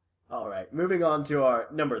 Alright, moving on to our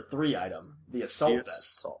number 3 item, the Assault Vest.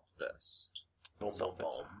 Assault Vest.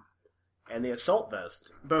 Boom. And the Assault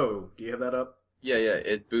Vest. Bo, do you have that up? Yeah,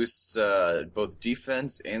 it boosts both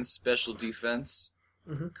defense and special defense,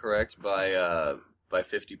 correct, by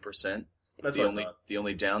 50%. That's the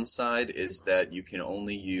only downside is that you can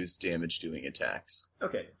only use damage-doing attacks.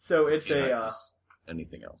 Okay, so it's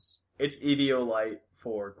anything else. It's Eviolite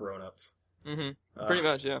for grown-ups. Pretty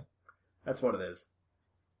much, yeah. That's what it is.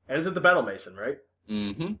 And it's at the Battle Mason, right?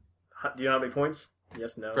 Mm-hmm. Do you know how many points?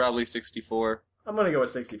 Yes, no? Probably 64. I'm gonna go with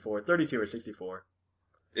 64. 32 or 64.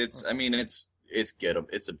 It's gettable.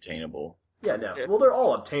 It's obtainable. Yeah, no. Yeah. Well, they're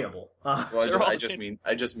all obtainable. I just mean,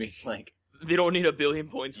 like... They don't need a billion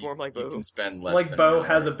points for them like Bo. You can spend less like Bo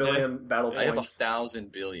has a billion battle points. I have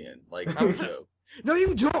 1,000 billion. Like, no,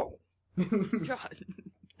 you don't! God.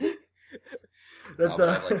 That's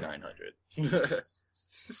I have like 900.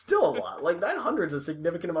 Still a lot. Like 900 is a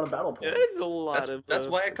significant amount of battle points. It is a lot That's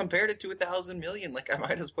why I compared it to 1,000 million. Like I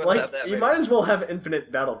might as well have that. You might as well have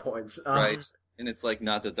infinite battle points. Right. And it's like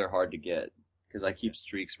not that they're hard to get because I keep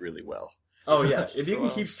streaks really well. Oh yeah, if you can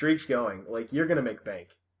keep streaks going, like you're gonna make bank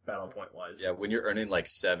battle point wise. Yeah, when you're earning like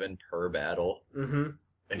 7 per battle. Mm-hmm.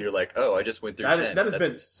 And you're like, oh, I just went through 10. That has That's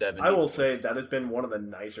been 70 I will points. say that has been one of the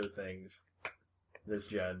nicer things this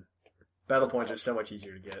gen. Battle points are so much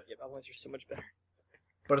easier to get. Yeah, battle points are so much better.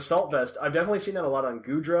 But Assault Vest, I've definitely seen that a lot on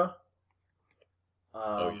Gudra.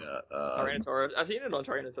 Tyranitar. I've seen it on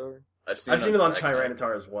Tyranitar. I've seen it on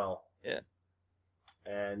Tyranitar as well. Yeah.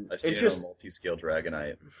 And I've seen it on multi-scale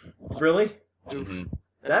Dragonite. Really? Mm-hmm.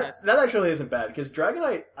 That actually isn't bad, because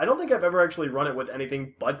Dragonite, I don't think I've ever actually run it with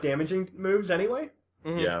anything but damaging moves anyway.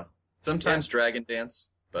 Mm-hmm. Yeah. Sometimes Dragon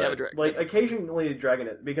Dance, but... Yeah, like, occasionally Dragon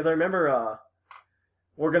it, because I remember,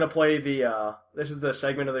 we're gonna play the, this is the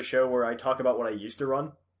segment of the show where I talk about what I used to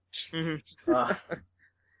run.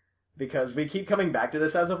 Because we keep coming back to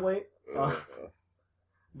this as of late.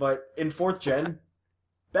 But in 4th gen,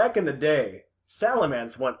 back in the day,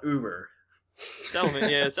 Salamence went uber.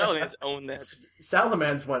 Salamence owned that.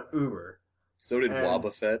 Salamence went uber. So did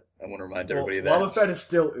Wobbuffet. I want to remind everybody of that. Wobbuffet is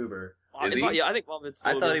still uber. Is he? Yeah, I think Wobbufet's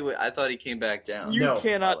still uber. I thought he came back down. You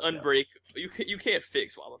cannot unbreak. You can't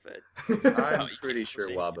fix Wobbuffet. I'm pretty sure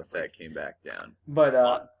Wobbuffet came back down.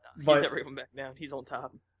 But he's never coming back down. He's on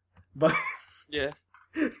top. But yeah,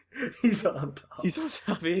 he's on top. He's on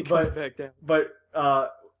top. He ain't coming back down. But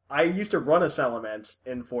I used to run a Salamence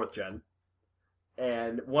in 4th gen,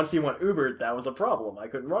 and once he went uber, that was a problem. I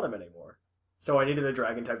couldn't run him anymore, so I needed a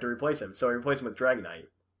Dragon type to replace him. So I replaced him with Dragonite,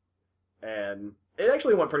 and it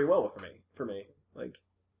actually went pretty well for me. Like,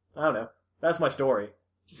 I don't know. That's my story.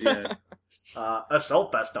 Yeah.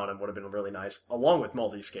 Assault Vest on him would have been really nice, along with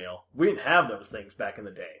multi-scale. We didn't have those things back in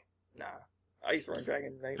the day. Nah. I used to run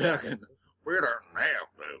Dragon Knight. We didn't have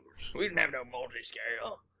those. We didn't have no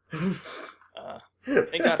multi-scale.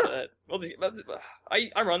 Thank God for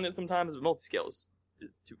that. I run it sometimes, but multi-scale is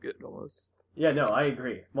too good almost. Yeah, no, I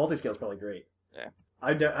agree. Multi-scale is probably great. Yeah.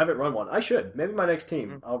 I haven't run one. I should. Maybe my next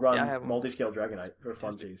team, I'll run multi-scale Dragonite for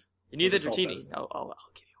funsies. You need the Dratini. I'll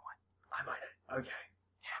give you one. I might. Okay.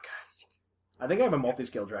 Yeah, okay. I think I have a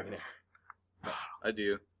multi-scale Dragonair. I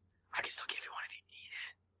do. I can still give you one if you need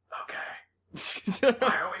it. Okay.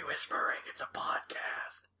 Why are we whispering? It's a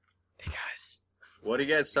podcast. Hey, guys. What are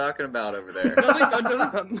you guys talking about over there?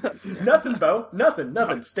 Nothing, Bo.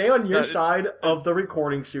 Nothing. Stay on your side of the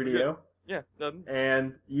recording studio. Yeah.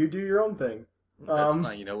 And you do your own thing. That's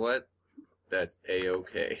fine. You know what? That's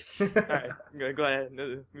A-okay. Alright. Go ahead.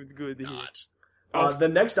 It's good to hear. The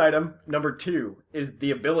next item, number 2, is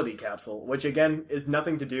the ability capsule, which again is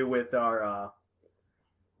nothing to do with our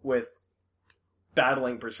with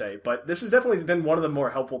battling per se, but this has definitely been one of the more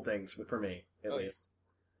helpful things for me, at least.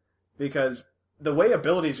 Because the way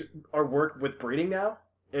abilities are work with breeding now,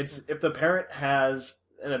 it's if the parent has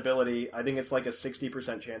an ability, I think it's like a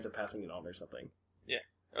 60% chance of passing it on or something. Yeah.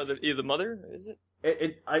 Or the mother, is it?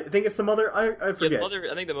 I think it's the mother. I forget. Yeah, the mother.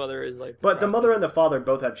 I think the mother is like. But the mother and the father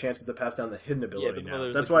both have chances to pass down the hidden ability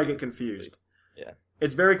now. That's why I get confused. Yeah.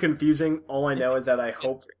 It's very confusing. All I know is that I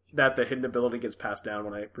hope that the hidden ability gets passed down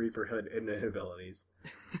when I breed for hidden abilities.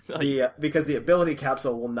 Because the ability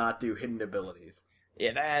capsule will not do hidden abilities.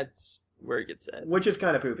 Yeah, that's where it gets sad. Which is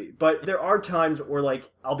kind of poopy. But there are times where, like,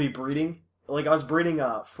 I'll be breeding. Like, I was breeding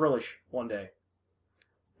Frillish one day.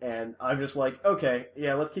 And I'm just like, okay,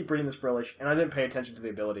 yeah, let's keep breeding this Frillish. And I didn't pay attention to the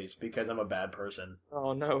abilities because I'm a bad person.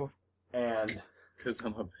 Oh, no. And... Because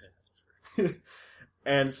I'm a bad person.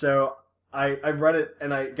 And so... I read it,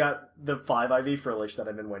 and I got the 5 IV Frillish that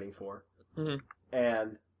I've been waiting for. Mm-hmm.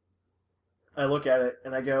 And I look at it,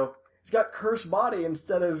 and I go, it's got Cursed Body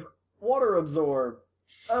instead of Water Absorb.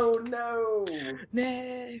 Oh, no!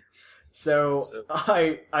 Nah. So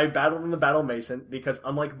I battled in the Battle Mason, because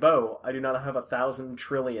unlike Bo, I do not have 1,000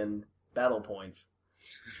 trillion battle points.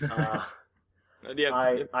 I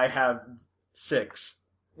have 6.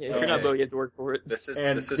 Yeah, if you're not Bo, you have to work for it. This is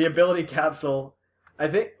the ability capsule... I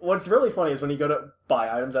think what's really funny is when you go to buy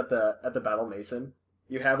items at the Battle Mason,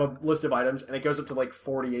 you have a list of items, and it goes up to like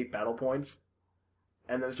 48 battle points,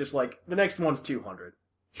 and then it's just like, the next one's 200.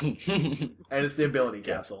 And it's the ability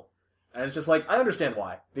capsule. And it's just like, I understand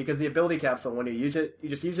why. Because the ability capsule, when you use it, you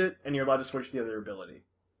just use it, and you're allowed to switch to the other ability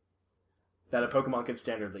that a Pokemon can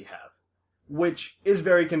standardly have. Which is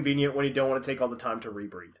very convenient when you don't want to take all the time to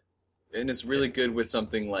rebreed. And it's really good with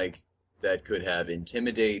something like that could have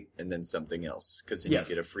Intimidate and then something else. Because then you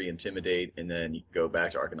get a free Intimidate, and then you go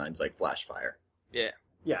back to Arcanines like Flash Fire. Yeah.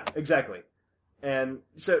 Yeah, exactly. And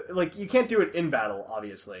so, like, you can't do it in battle,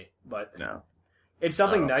 obviously, but no. It's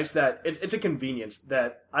something nice that... It's a convenience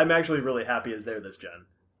that I'm actually really happy is there this gen.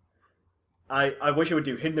 I wish it would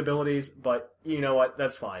do hidden abilities, but you know what?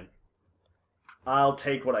 That's fine. I'll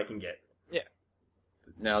take what I can get. Yeah.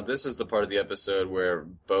 Now, this is the part of the episode where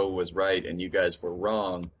Bo was right and you guys were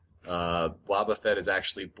wrong. Wobbuffet is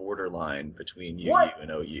actually borderline between UU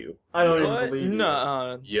and OU. I don't even believe you.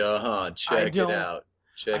 No. Yeah, check it out.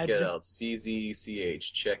 Check it out.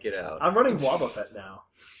 CZCH, check it out. I'm running Wobbuffet now.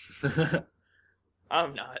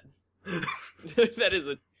 I'm not. That is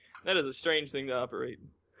a strange thing to operate.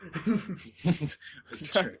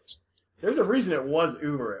 Strange. There's a reason it was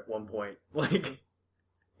Uber at one point. Like,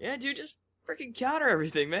 yeah, dude, just freaking counter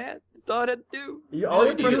everything, man. That's all I had to do. All you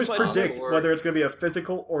have to do is predict whether it's going to be a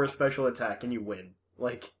physical or a special attack, and you win.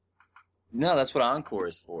 Like, no, that's what Encore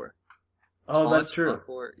is for. Oh, Taunt, that's true.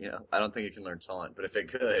 Encore, I don't think it can learn Taunt, but if it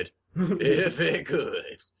could, if it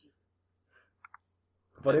could.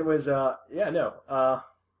 But it was,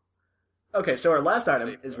 okay, so our last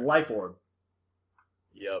item is Life Orb.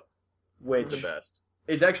 Yep. Which the best.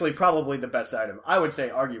 Is actually probably the best item. I would say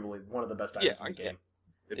arguably one of the best items in the game.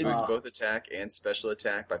 It boosts both attack and special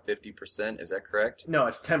attack by 50%, is that correct? No,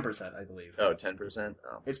 it's 10%, I believe. Oh, 10%?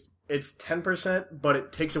 Oh. It's 10%, but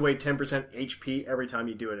it takes away 10% HP every time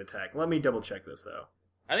you do an attack. Let me double check this, though.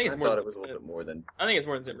 I think it's more thought than it was a little bit more than... I think it's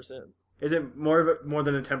more than 10%. Is it more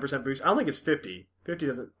than a 10% boost? I don't think it's 50. 50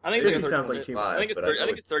 doesn't... I think it's 50 sounds like too much. I think it's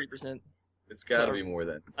 30%. It's gotta be more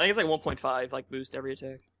than... I think it's like 1.5, like, boost every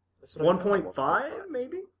attack. 1.5,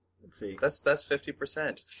 maybe? Let's see. That's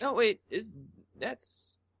 50%. No, wait, that's...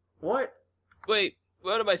 What? Wait,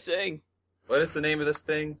 what am I saying? What is the name of this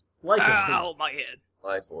thing? Life Orb. Ow, my head.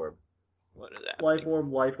 Life Orb. What is that? Life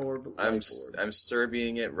Orb. I'm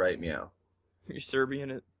Serbian it right meow. You're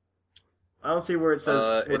Serbian it? I don't see where it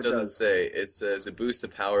says it doesn't say. It says it boosts the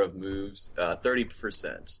power of moves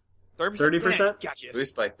 30%. 30%? Gotcha.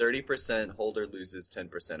 Boost by 30%, holder loses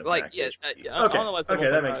 10% of max HP.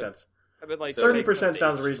 Okay, that makes sense. I've been like 30%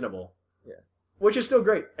 sounds reasonable. Yeah. Which is still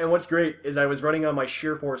great. And what's great is I was running on my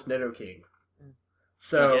Sheer Force Nidoking.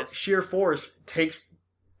 So Sheer Force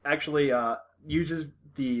uses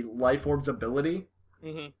the Life Orb's ability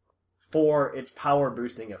for its power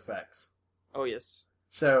boosting effects. Oh, yes.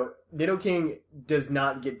 So Nidoking does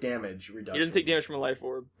not get damage reduction. He doesn't take damage from a Life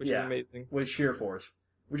Orb, which is amazing. With Sheer Force,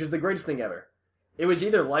 which is the greatest thing ever. It was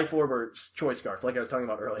either Life Orb or Choice Scarf, like I was talking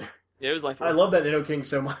about earlier. Yeah, it was Life Orb. I love that Nidoking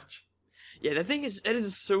so much. Yeah, that thing it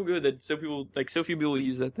is so good that so few people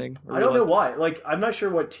use that thing. I don't know why. Like, I'm not sure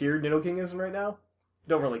what tier Nidoking is in right now.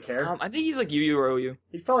 Don't really care. I think he's like UU or OU.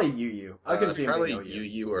 He's probably UU. I couldn't see him probably being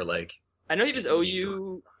OU. UU or like... I know he was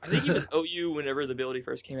OU. I think he was OU whenever the ability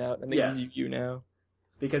first came out. I think he's UU now.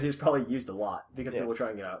 Because he's probably used a lot, because people are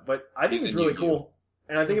trying it out. But I think he's really cool.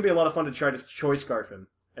 And I think it'd be a lot of fun to try to Choice Scarf him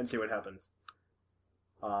and see what happens.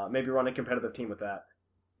 Maybe run a competitive team with that.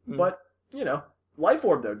 But, Life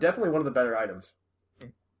Orb, though, definitely one of the better items.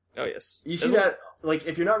 Oh, yes. You see that, like,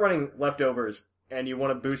 if you're not running Leftovers and you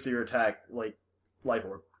want to boost your attack, like, Life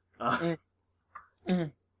Orb.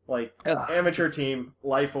 Like, amateur team,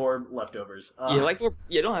 Life Orb, Leftovers. Life Orb,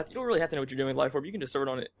 you don't really have to know what you're doing with Life Orb. You can just throw it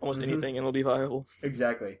on almost anything and it'll be viable.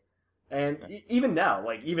 Exactly. And even now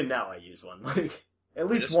I use one. Like, at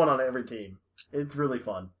least one on every team. It's really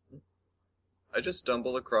fun. I just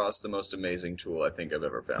stumbled across the most amazing tool I think I've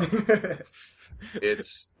ever found.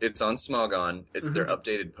 It's on Smogon. It's their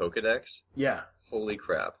updated Pokedex. Yeah. Holy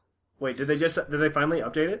crap. Wait, did they finally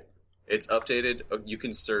update it? It's updated. You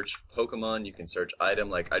can search Pokemon, you can search item.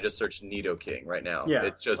 Like, I just searched Nidoking right now. Yeah.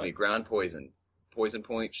 It shows me Ground Poison, Poison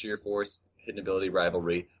Point, Sheer Force, Hidden Ability,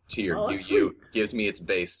 Rivalry, Tier, that's UU. sweet. Gives me its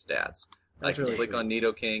base stats. I can really click sweet. on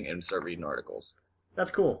Nidoking and start reading articles.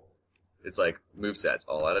 That's cool. It's like, movesets,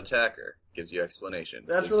 all-out attacker. Gives you explanation.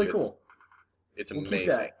 That's really cool. It's We'll keep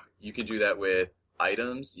amazing. that. You can do that with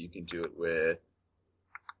items. You can do it with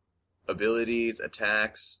abilities,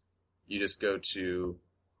 attacks. You just go to...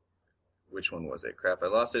 Which one was it? Crap, I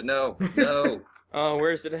lost it. No. Oh,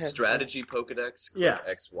 where is it ahead? Strategy Pokedex. Click Yeah.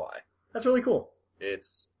 XY. That's really cool.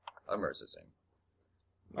 It's immersing.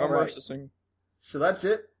 Immersing. So that's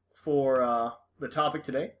it for the topic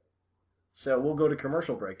today. So we'll go to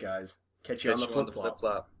commercial break, guys. Catch you on the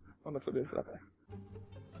flip-flop. On the flip-flop.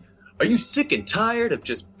 Are you sick and tired of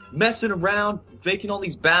just messing around, making all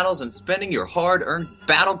these battles and spending your hard-earned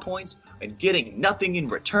battle points and getting nothing in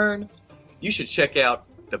return? You should check out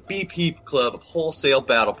the Beep Heap Club of wholesale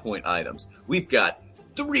battle point items. We've got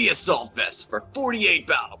 3 assault vests for 48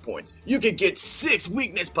 battle points. You can get 6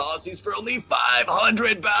 weakness policies for only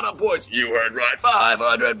 500 battle points. You heard right,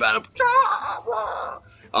 500 battle points.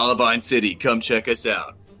 Olivine City, come check us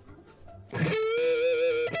out.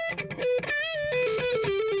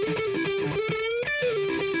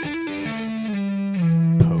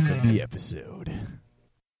 Poke of the episode.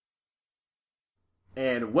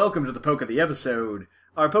 And welcome to the Poke of the Episode.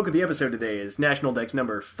 Our Poke of the Episode today is National Dex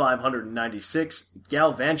number 596,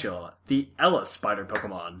 Galvantula, the Ella Spider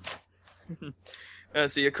Pokemon.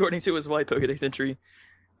 See, according to his white Pokedex entry,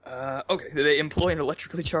 they employ an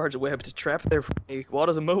electrically charged web to trap their prey while it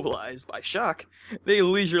is immobilized by shock. They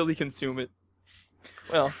leisurely consume it.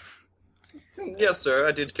 Well... Yes, sir,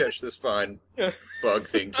 I did catch this fine bug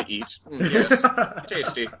thing to eat. Yes,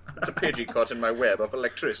 tasty. It's a Pidgey caught in my web of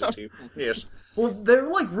electricity. Yes. Well, they're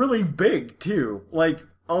like really big too. Like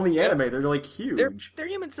on the anime, they're like huge. They're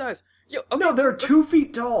human size. Yo, okay, no, they're 2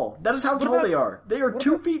 feet tall. That is how tall they are. They are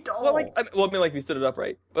 2 feet tall. Well, I mean, we stood it up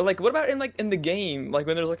right. But like, what about in the game? Like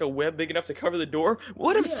when there's like a web big enough to cover the door.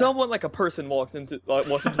 What if someone like a person walks into that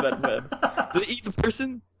web? Do they eat the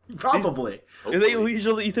person? Probably. Do they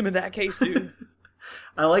leisurely eat them in that case, too?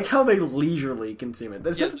 I like how they leisurely consume it.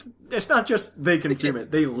 It's not just they consume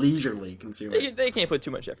it, they leisurely consume it. They can't put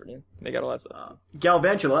too much effort in. They got a lot of stuff.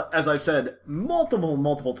 Galvantula, as I've said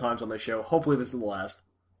multiple times on this show, hopefully this is the last,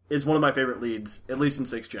 is one of my favorite leads, at least in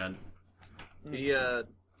 6th gen.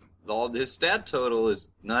 His stat total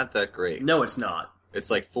is not that great. No, it's not.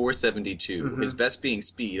 It's like 472. Mm-hmm. His best being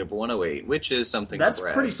speed of 108, which is something That's to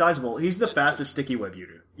brag. Pretty sizable. He's the fastest sticky web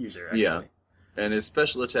user, actually. Yeah. And his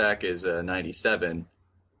special attack is 97.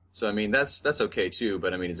 So, I mean, that's okay, too.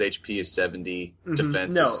 But, I mean, his HP is 70,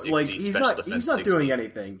 defense is 60, special defense he's not 60. doing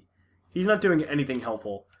anything. He's not doing anything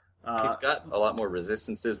helpful. He's got a lot more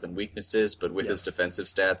resistances than weaknesses, but with his defensive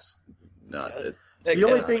stats, not... The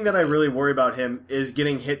only thing that I really worry about him is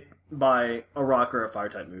getting hit by a rock or a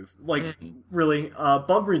fire-type move. Like, really,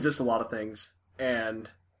 Bug resists a lot of things, and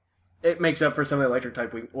it makes up for some of the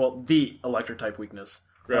electric-type the electric-type weakness.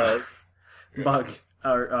 Right. Bug,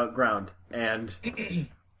 or Ground. And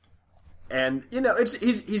you know,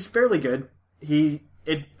 he's fairly good. A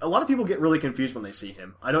lot of people get really confused when they see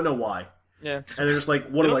him. I don't know why. Yeah. And they're just like,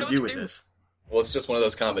 what do I do with this? Well, it's just one of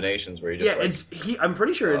those combinations where you just I'm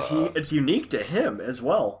pretty sure it's unique to him as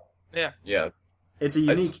well. Yeah. Yeah. It's a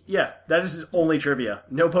unique... that is his only trivia.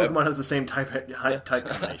 No Pokemon has the same type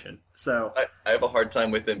combination. So I have a hard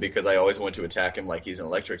time with him because I always want to attack him like he's an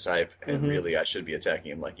electric type, and really I should be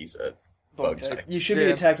attacking him like he's a bug type. You should be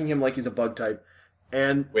attacking him like he's a bug type.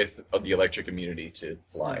 And with the electric immunity to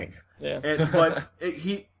flying. Yeah. But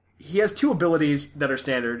he has 2 abilities that are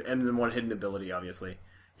standard, and then 1 hidden ability, obviously.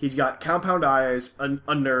 He's got Compound Eyes,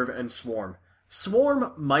 Unnerve, and Swarm.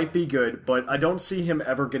 Swarm might be good, but I don't see him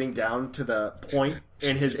ever getting down to the point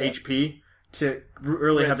in his HP to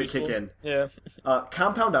really have it kick in. Yeah.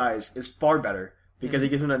 Compound Eyes is far better because he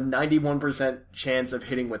gives him a 91% chance of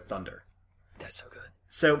hitting with Thunder. That's so good.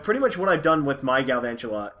 So pretty much what I've done with my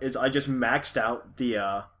Galvantula is I just maxed out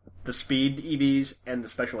the speed EVs and the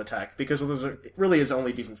special attack because those are really his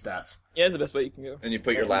only decent stats. Yeah, that's the best way you can go. And you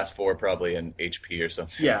put your last 4 probably in HP or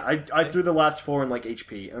something. Yeah, I threw the last 4 in like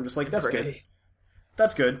HP. I'm just like, that's good.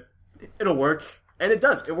 That's good. It'll work. And it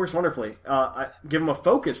does. It works wonderfully. I give him a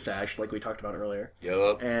focus sash, like we talked about earlier.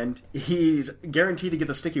 Yup. And he's guaranteed to get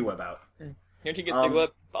the sticky web out. Guaranteed to get sticky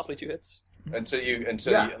web, possibly 2 hits.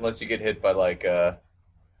 Unless you get hit by like a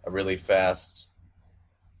really fast,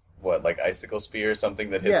 like icicle spear or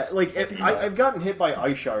something that hits. Yeah, like I've gotten hit by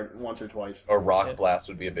ice shard once or twice. Or rock blast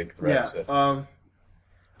would be a big threat. Yeah.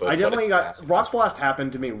 I definitely got rock blast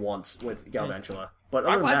happened to me once with Galvantula, but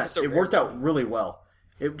other than that, it worked out really well.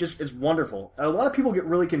 It's wonderful. And a lot of people get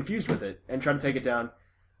really confused with it and try to take it down.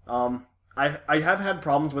 I have had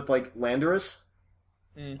problems with like Landorus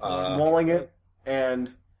walling it, and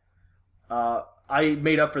I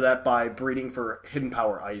made up for that by breeding for Hidden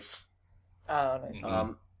Power Ice. Oh,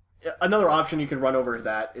 nice. Another option you can run over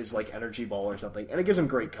that is like Energy Ball or something, and it gives him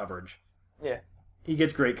great coverage. Yeah. He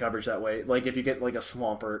gets great coverage that way. Like, if you get, like, a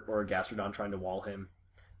Swampert or a Gastrodon trying to wall him,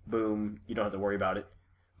 boom, you don't have to worry about it.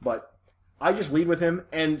 But I just lead with him,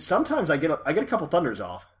 and sometimes I get a couple Thunders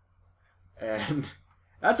off. And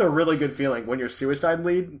that's a really good feeling when your Suicide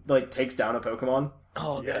lead, like, takes down a Pokemon.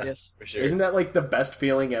 Oh, yeah, yes. For sure. Isn't that, like, the best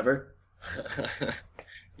feeling ever?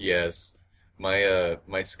 Yes. My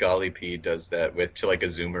Scolipede does that to, like, a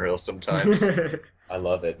Azumarill sometimes. I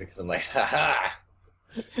love it, because I'm like, ha-ha!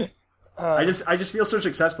 I just feel so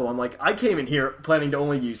successful. I'm like, I came in here planning to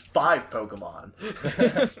only use 5 Pokemon.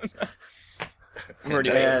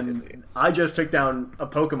 And I just took down a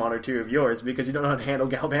Pokemon or 2 of yours because you don't know how to handle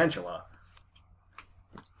Galvantula.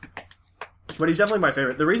 But he's definitely my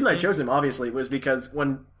favorite. The reason I chose him, obviously, was because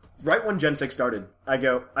right when Gen 6 started, I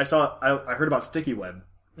heard about Sticky Web.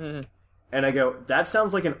 Mm-hmm. And I go, that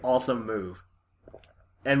sounds like an awesome move.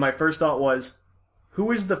 And my first thought was,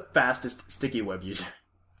 who is the fastest Sticky Web user?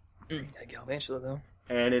 Galvantula, though.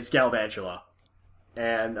 And it's Galvantula.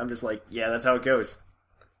 And I'm just like, yeah, that's how it goes.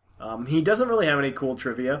 He doesn't really have any cool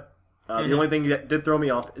trivia. The only thing that did throw me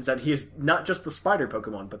off is that he is not just the spider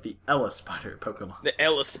Pokemon, but the Ella spider Pokemon. The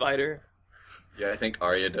Ella spider. Yeah, I think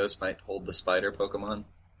Ariados might hold the spider Pokemon.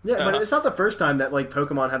 Yeah, but it's not the first time that like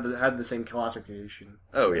Pokemon had the same classification.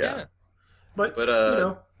 Oh, yeah. But you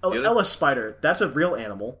know, Ella spider, that's a real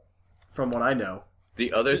animal, from what I know.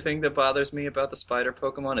 The other thing that bothers me about the spider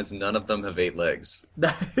Pokemon is none of them have 8 legs.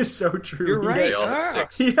 That is so true. You're right. They all have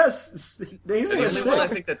 6. Yes. The only one I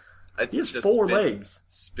think he has 4 legs.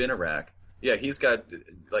 Spinarak. Yeah, he's got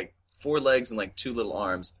like 4 legs and like 2 little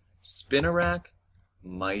arms. Spinarak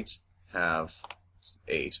might have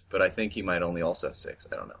 8, but I think he might only also have 6.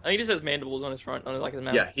 I don't know. He just has mandibles on his front, on like his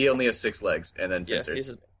mouth. Yeah, he only has 6 legs and then pincers.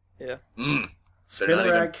 Yeah.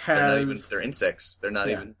 Spinarak has. They're insects. They're not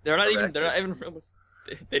even. They're not even.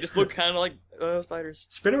 They just look kind of like spiders.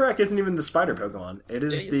 Spinarak isn't even the spider Pokemon. It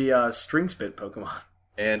is the string spit Pokemon.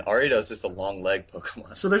 And Ariados is the long leg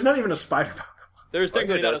Pokemon. So there's not even a spider Pokemon. There's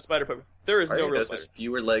technically not a spider Pokemon. There is no real spider. Ariados has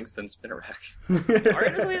fewer legs than Spinarak.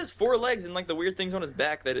 Ariados only has 4 legs and like the weird things on his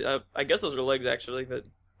back that I guess those are legs actually, but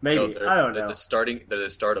maybe I don't know. They're the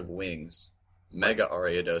start of wings. Mega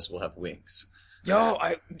Ariados will have wings. Yo,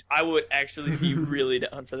 I would actually be really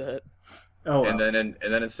down for that. Oh, wow. And then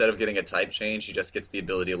instead of getting a type change, he just gets the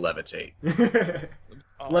ability to levitate.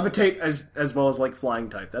 Levitate as well as like flying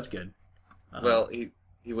type. That's good. Well, he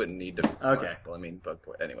wouldn't need to. Fly. Okay. Well, I mean,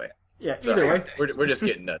 anyway. Yeah. Either way, we're just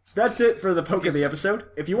getting nuts. That's it for the poke of the episode.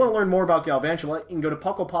 If you want to learn more about Galvantula, you can go to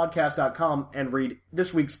pucklepodcast.com and read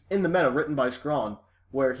this week's In the Meta, written by Scrawn,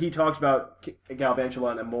 where he talks about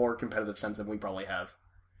Galvantula in a more competitive sense than we probably have.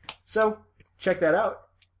 So check that out.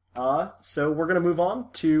 So we're going to move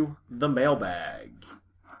on to the mailbag.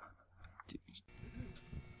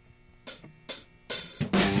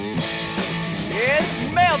 It's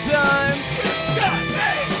mail time!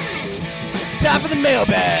 It's time for the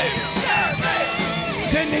mailbag!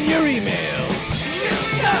 Send in your emails!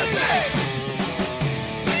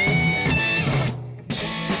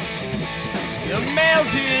 The mail's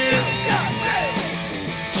here!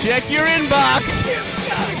 Check your inbox!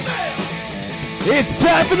 It's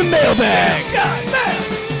time for the mailbag!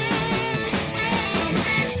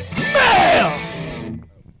 Mail!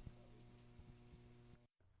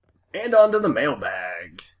 And on to the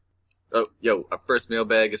mailbag. Oh, yo, our first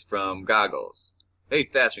mailbag is from Goggles. Hey,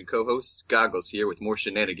 Thatch and co-hosts, Goggles here with more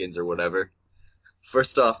shenanigans or whatever.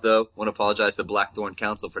 First off, though, want to apologize to Blackthorn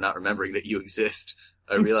Council for not remembering that you exist.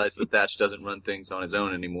 I realize that Thatch doesn't run things on his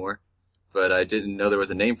own anymore, but I didn't know there was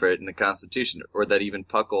a name for it in the Constitution, or that even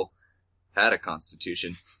Puckle had a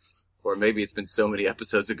Constitution. Or maybe it's been so many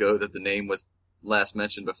episodes ago that the name was last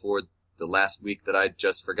mentioned before the last week that I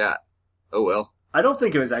just forgot. Oh well. I don't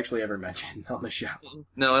think it was actually ever mentioned on the show.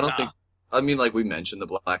 No, I don't think... I mean, like, we mentioned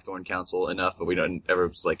the Blackthorn Council enough, but we don't ever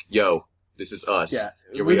was like, yo, this is us. Yeah.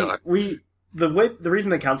 Here we are. We the reason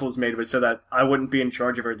the council was made was so that I wouldn't be in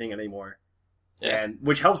charge of everything anymore. Yeah. And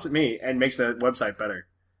which helps me and makes the website better.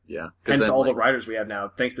 Yeah. Hence all the writers we have now,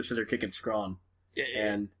 thanks to Scissor Kick and Scrawn. Yeah.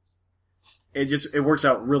 And it works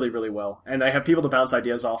out really, really well. And I have people to bounce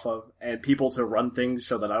ideas off of, and people to run things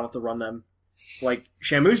so that I don't have to run them. Like,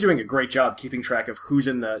 Shamu's doing a great job keeping track of who's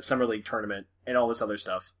in the Summer League tournament and all this other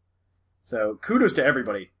stuff. So, kudos to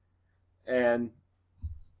everybody. And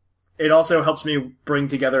it also helps me bring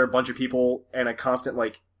together a bunch of people and a constant,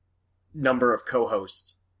 like, number of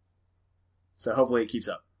co-hosts. So hopefully it keeps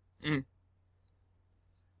up. Mm.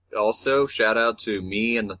 Also, shout out to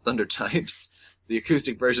me and the Thunder Types. The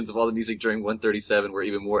acoustic versions of all the music during 137 were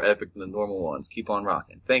even more epic than the normal ones. Keep on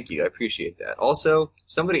rocking. Thank you. I appreciate that. Also,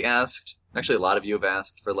 somebody asked, actually a lot of you have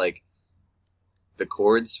asked for, like, the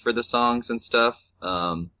chords for the songs and stuff.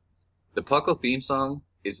 The Puckle theme song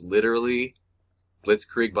is literally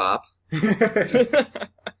Blitzkrieg Bop.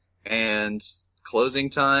 And closing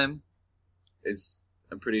time is,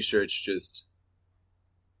 I'm pretty sure it's just,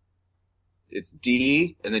 it's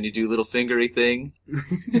D, and then you do little fingery thing.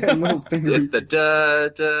 It's the da,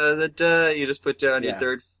 da, the da. You just put down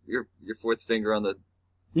your fourth finger on the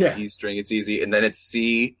E string. It's easy. And then it's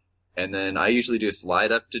C, and then I usually do a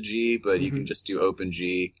slide up to G, but you can just do open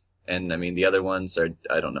G. And I mean, the other ones are,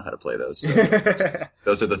 I don't know how to play those. So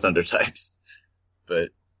those are the Thunder Types. But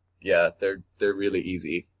yeah, they're really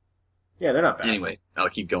easy. Yeah, they're not bad. Anyway, I'll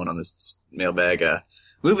keep going on this mailbag.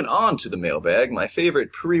 Moving on to the mailbag, my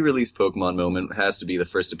favorite pre-release Pokemon moment has to be the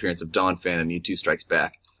first appearance of Donphan in Mewtwo Strikes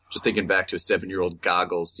Back. Just thinking back to a 7-year-old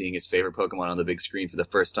Goggles seeing his favorite Pokemon on the big screen for the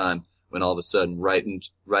first time, when all of a sudden, right in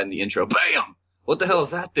the intro, BAM! What the hell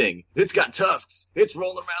is that thing? It's got tusks! It's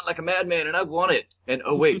rolling around like a madman, and I want it! And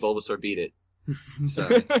oh wait, Bulbasaur beat it.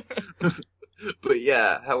 Sorry. But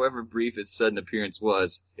yeah, however brief its sudden appearance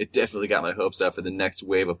was, it definitely got my hopes up for the next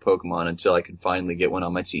wave of Pokemon until I could finally get one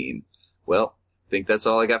on my team. Well, I think that's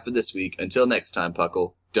all I got for this week. Until next time,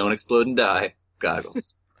 Puckle, don't explode and die.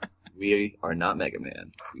 Goggles. We are not Mega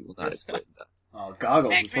Man. We will not explode and die. Oh,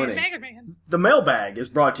 Goggles is winning. The mailbag is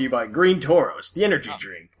brought to you by Green Tauros, the energy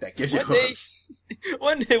drink that gives you hooves.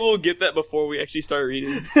 One day we'll get that before we actually start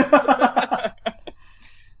reading.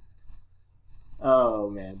 Oh,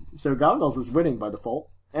 man. So Goggles is winning by default.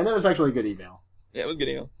 And that was actually a good email. Yeah, it was a good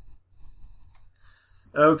email.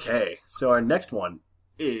 Okay, so our next one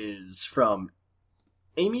is from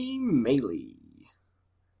Amy Maley.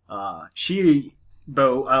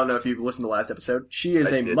 Bo, I don't know if you've listened to the last episode. She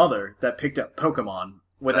is a mother that picked up Pokemon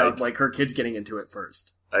without, like, her kids getting into it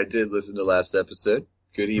first. I did listen to last episode.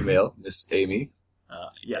 Good email, Miss Amy.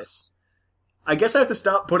 Yes. I guess I have to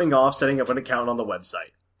stop putting off setting up an account on the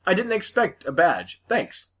website. I didn't expect a badge.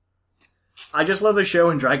 Thanks. I just love the show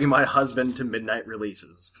and dragging my husband to midnight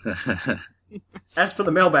releases. As for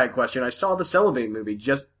the mailbag question, I saw the Celebi movie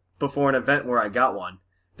just before an event where I got one.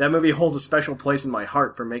 That movie holds a special place in my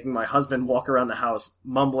heart for making my husband walk around the house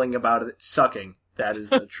mumbling about it sucking. That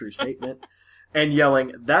is a true statement. And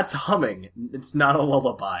yelling, "That's humming. It's not a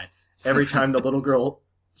lullaby." Every time the little girl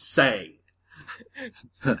sang.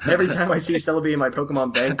 Every time I see Celebi in my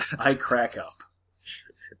Pokemon bank, I crack up.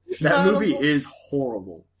 That movie is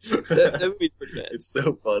horrible. That movie's pretty bad. It's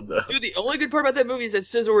so fun, though. Dude, the only good part about that movie is that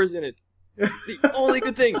Scizor is in it. The only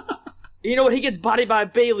good thing. You know what? He gets bodied by a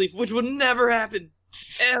Bayleaf, which would never happen.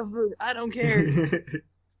 Ever. I don't care.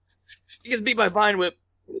 He gets beat by Vine Whip.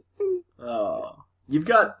 Oh. You've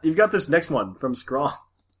got this next one from Scrawl.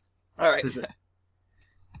 Alright.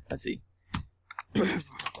 Let's see.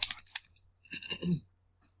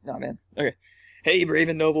 Nah, man. Okay. Hey, brave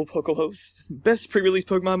and noble Pokel hosts. Best pre-release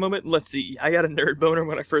Pokemon moment? Let's see. I got a nerd boner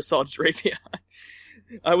when I first saw Drapion.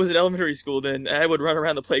 I was in elementary school then, and I would run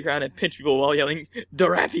around the playground and pinch people while yelling,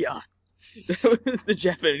 Dorapion! That was the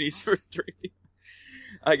Japanese for Drapion.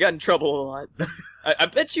 I got in trouble a lot. I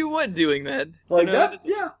bet you would doing that. Like that?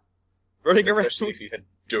 Yeah. Running especially around. If you had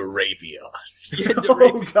Dorapion. Yeah,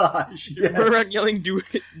 Dorapion. Oh gosh. Yes. Run around yelling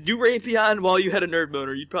Dorapion while you had a nerd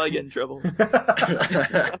boner. You'd probably get in trouble.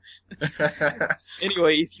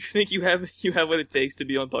 Anyway, if you think you have what it takes to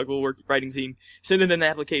be on Puckle writing team, send in an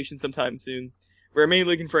application sometime soon. We're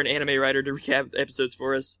mainly looking for an anime writer to recap episodes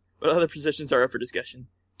for us, but other positions are up for discussion.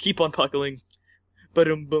 Keep on puckling.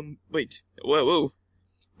 Wait. Whoa.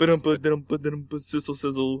 Sizzle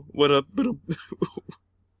sizzle. What up?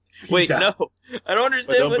 Wait, no. I don't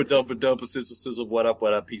understand. Sizzle sizzle. What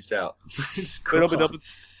up? Peace out.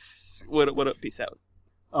 What up? Peace out.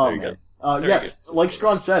 Oh, there you go. Yes, like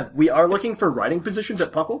Scrawn said, we are looking for writing positions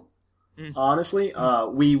at Puckle. Honestly,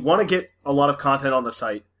 we want to get a lot of content on the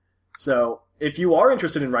site. So if you are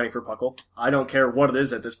interested in writing for Puckle, I don't care what it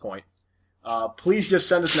is at this point. please just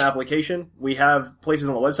send us an application. We have places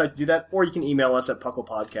on the website to do that, or you can email us at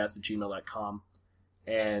pucklepodcast@gmail.com.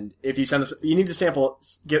 And if you send us, you need to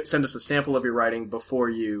send us a sample of your writing before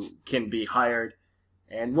you can be hired,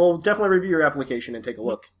 and we'll definitely review your application and take a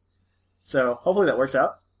look. So hopefully that works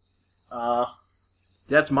out.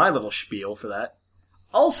 That's my little spiel for that.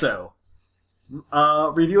 Also,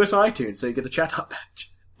 review us on iTunes so you get the chat top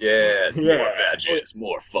badge. Yeah, more badges,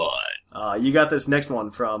 more fun. You got this next one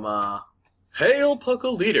from Hail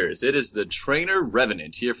Puckle Leaders, it is the Trainer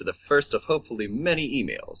Revenant here for the first of hopefully many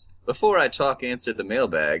emails. Before I answer the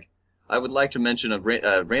mailbag, I would like to mention a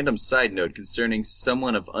random side note concerning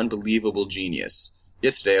someone of unbelievable genius.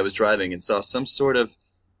 Yesterday I was driving and saw some sort of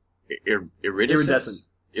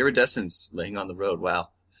iridescence laying on the road. Wow.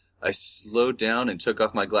 I slowed down and took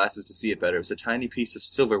off my glasses to see it better. It was a tiny piece of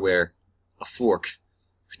silverware, a fork.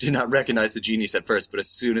 I did not recognize the genius at first, but as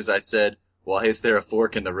soon as I said, "Why is there a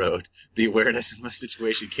fork in the road?" the awareness of my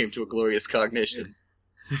situation came to a glorious cognition.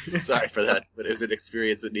 Sorry for that, but it was an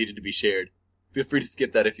experience that needed to be shared. Feel free to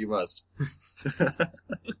skip that if you must.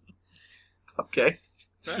 Okay.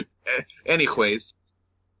 Anyways,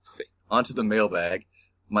 onto the mailbag.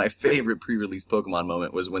 My favorite pre-release Pokemon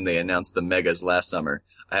moment was when they announced the Megas last summer.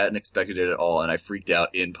 I hadn't expected it at all, and I freaked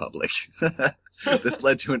out in public. This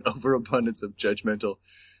led to an overabundance of judgmental,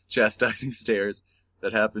 chastising stares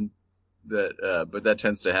that happened. But that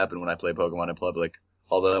tends to happen when I play Pokemon in public.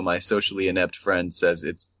 Although my socially inept friend says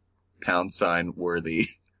it's # worthy.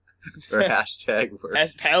 Or hashtag worthy.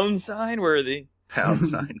 As # worthy. # worthy. #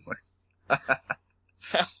 worthy.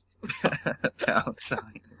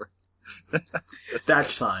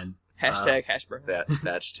 Thatch sign. Hashtag hashbro.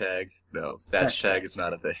 Thatch tag. No, thatch tag is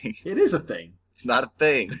not a thing. It is a thing. It's not a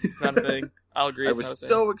thing. It's not a thing. I'll agree. I was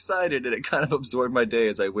so excited, and it kind of absorbed my day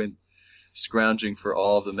as I went scrounging for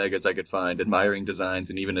all of the Megas I could find, admiring designs,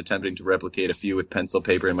 and even attempting to replicate a few with pencil,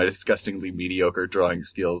 paper, and my disgustingly mediocre drawing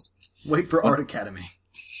skills. Wait for Art Academy.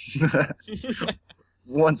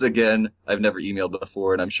 Once again, I've never emailed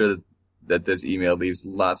before, and I'm sure that this email leaves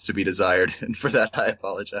lots to be desired, and for that I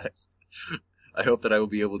apologize. I hope that I will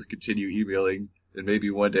be able to continue emailing, and maybe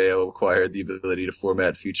one day I will acquire the ability to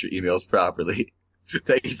format future emails properly.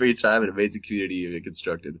 Thank you for your time and amazing community you've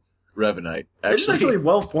constructed. Revenite. It's actually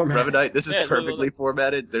well formatted. Revenite, this is perfectly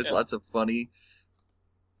formatted. There's lots of funny,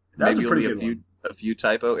 maybe only a few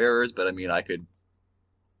typo errors, but I mean, I could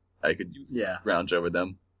round over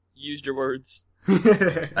them. Used your words.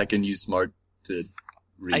 I can use smart to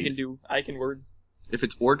read. I can word. If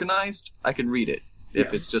it's organized, I can read it.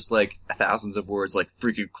 If it's just like thousands of words, like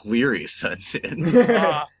freaking Cleary sends in.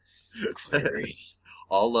 Cleary.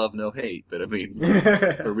 All love, no hate, but I mean,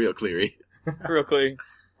 for real Cleary. For real Cleary.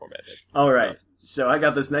 Alright, so I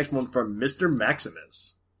got this next one from Mr.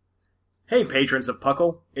 Maximus. Hey patrons of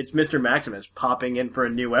Puckle, it's Mr. Maximus popping in for a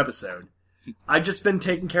new episode. I've just been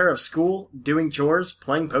taking care of school, doing chores,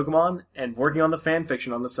 playing Pokemon, and working on the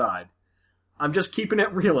fanfiction on the side. I'm just keeping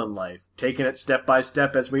it real in life, taking it step by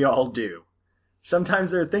step as we all do. Sometimes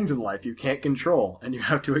there are things in life you can't control, and you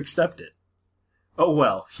have to accept it. Oh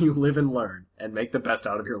well, you live and learn, and make the best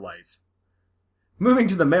out of your life. Moving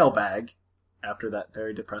to the mailbag, after that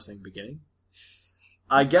very depressing beginning,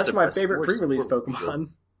 I guess my favorite pre-release Pokemon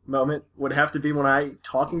moment would have to be when I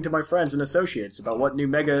talking to my friends and associates about what new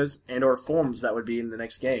Megas and or forms that would be in the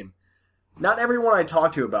next game. Not everyone I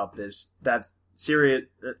talk to about this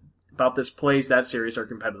plays that serious or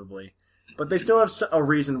competitively, but they still have a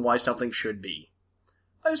reason why something should be.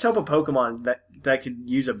 I just hope a Pokemon that could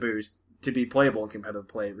use a boost to be playable in competitive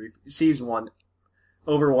play receives one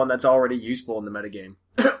over one that's already useful in the metagame.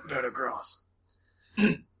 Metagross.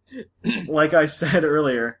 Like I said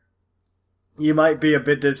earlier, you might be a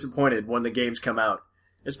bit disappointed when the games come out,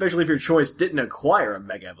 especially if your choice didn't acquire a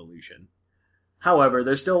Mega Evolution. However,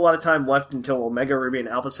 there's still a lot of time left until Omega Ruby and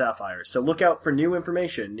Alpha Sapphire, so look out for new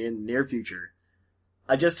information in the near future.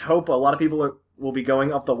 I just hope a lot of people will be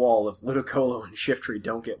going up the wall if Ludicolo and Shiftry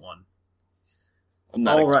don't get one. I'm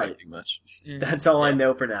not expecting much. That's all I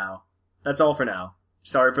know for now. That's all for now.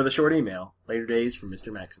 Sorry for the short email. Later days from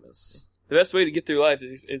Mr. Maximus. The best way to get through life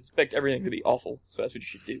is expect everything to be awful, so that's what you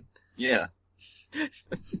should do. Yeah.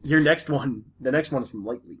 The next one is from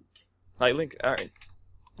Lightlink. Lightlink? Alright.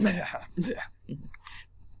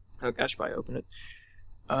 Oh gosh, if I open it.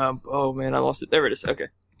 Oh man, I lost it. There it is. Okay.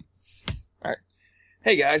 Alright.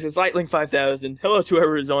 Hey guys, it's Lightlink 5000. Hello to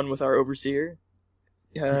whoever is on with our overseer.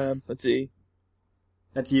 Let's see.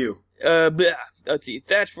 That's you. Let's see.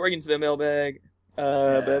 Thatch, before I get into the mailbag.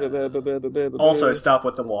 Also, stop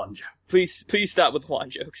with the wand joke. Please stop with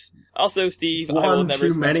wand jokes. Also, Steve, I will One never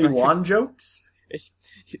too many wand jokes?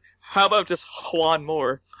 How about just Juan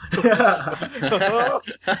Moore?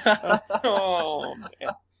 Oh,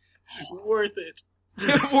 man. Worth it.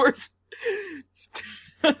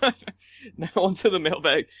 Now onto the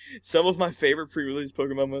mailbag. Some of my favorite pre-release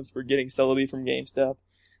Pokemon moments were getting Celebi from GameStop.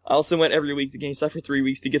 I also went every week to GameStop for 3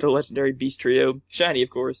 weeks to get the legendary Beast Trio. Shiny, of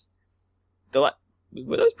course. Were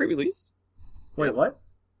those pre-released? Wait, what?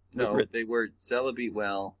 No, they were Celebi,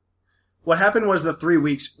 well... What happened was the 3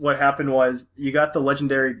 weeks, what happened was you got the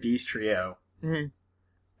legendary Beast Trio. Mm-hmm.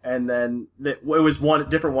 And then it was one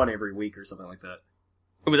different one every week or something like that.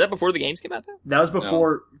 Was that before the games came out, though? That was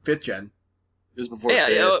before 5th gen. It was before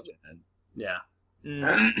 5th gen. Yeah. You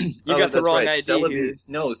got the wrong idea here.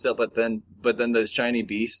 No, but then the shiny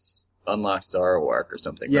beasts unlocked Zoroark or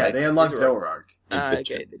something, Yeah, right? they unlocked Zoroark.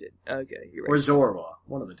 Okay, they did. Okay, you're right. Or Zorua.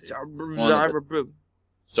 One of the two.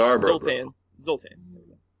 Zoltan.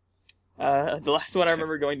 The last one I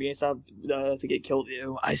remember going to GameStop to get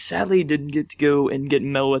Killview. I sadly didn't get to go and get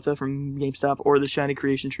Meloetta from GameStop or the Shiny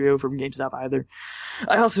Creation Trio from GameStop either.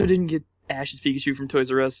 I also didn't get Ash's Pikachu from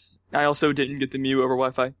Toys R Us. I also didn't get the Mew over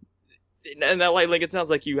Wi-Fi. And that, like, it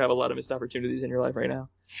sounds like you have a lot of missed opportunities in your life right now.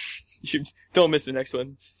 You don't miss the next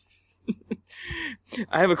one.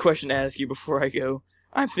 I have a question to ask you before I go.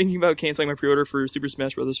 I'm thinking about canceling my pre-order for Super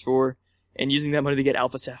Smash Bros. 4 and using that money to get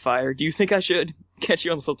Alpha Sapphire. Do you think I should? Catch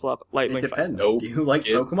you on the flip-flop, Light Link. It depends. Nope. Do you like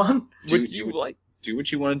Pokemon? Do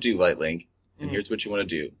what you want to do, Light Link. And here's what you want to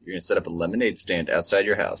do. You're going to set up a lemonade stand outside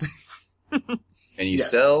your house. And you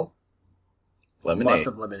sell lemonade. Lots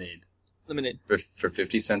of lemonade. For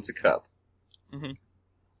 50 cents a cup. Mm-hmm.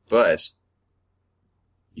 But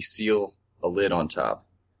you seal a lid on top.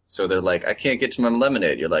 So they're like, I can't get to my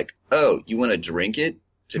lemonade. You're like, oh, you want to drink it?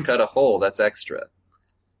 To cut a hole, that's extra.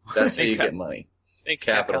 That's how you get money. Thanks,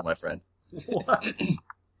 Capital, my friend. What?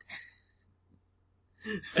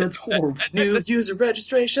 That's horrible. New user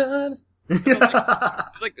registration.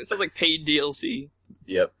 It sounds like paid DLC.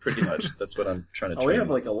 Yep, pretty much. That's what I'm trying to train. We have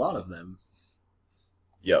like a lot of them.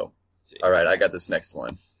 Yo. Alright, I got this next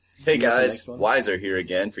one. Hey guys, Wiser here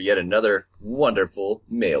again for yet another wonderful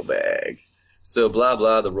mailbag. So blah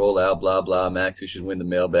blah, the rollout, blah blah, Max, you should win the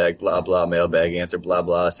mailbag, blah blah, mailbag answer, blah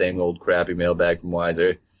blah, same old crappy mailbag from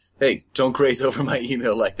Wiser. Hey, don't graze over my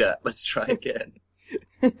email like that. Let's try again.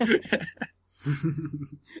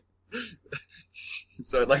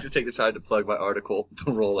 So I'd like to take the time to plug my article,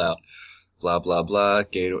 The Rollout. Blah, blah, blah.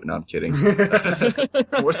 Gator. No, I'm kidding.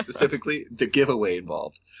 More specifically, the giveaway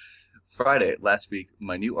involved. Friday, last week,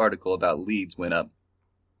 my new article about leads went up,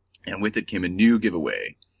 and with it came a new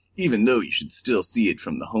giveaway. Even though you should still see it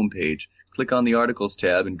from the homepage, click on the Articles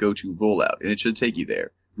tab and go to Rollout, and it should take you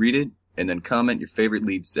there. Read it, and then comment your favorite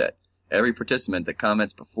lead set. Every participant that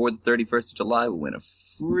comments before the 31st of July will win a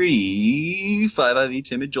free 5IV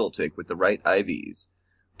Timid Joltik with the right IVs.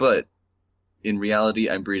 But, in reality,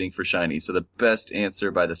 I'm breeding for shiny, so the best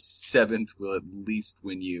answer by the 7th will at least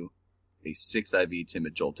win you a 6IV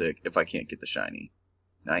Timid Joltik if I can't get the shiny.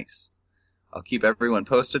 Nice. I'll keep everyone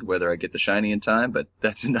posted whether I get the shiny in time, but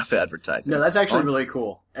that's enough advertising. No, that's actually really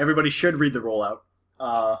cool. Everybody should read the Rollout.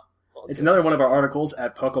 It's another one of our articles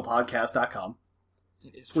at PokePodcast.com.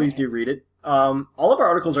 Please do read it. All of our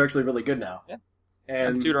articles are actually really good now. Yeah.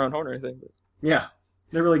 And toot our own horn or anything. But... yeah,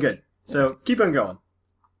 they're really good. So keep on going.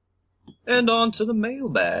 And on to the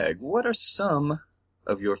mailbag. What are some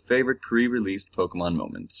of your favorite pre-released Pokemon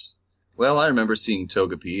moments? Well, I remember seeing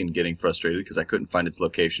Togepi and getting frustrated because I couldn't find its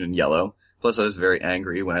location in yellow. Plus, I was very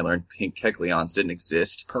angry when I learned pink Kecleons didn't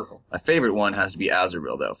exist. Purple. My favorite one has to be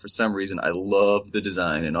Azurill, though. For some reason, I loved the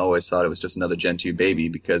design and always thought it was just another Gen 2 baby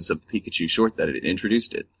because of the Pikachu short that it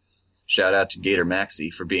introduced it. Shout out to Gator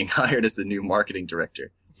Maxi for being hired as the new marketing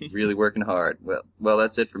director. Really working hard. Well,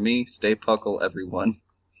 that's it for me. Stay Puckle, everyone.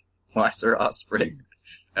 Wiser Osprey.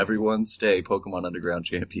 Everyone stay Pokemon Underground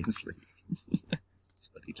Champions League. That's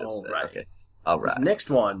what he just said. Right. Okay. All right. This next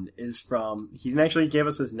one is from... he didn't actually give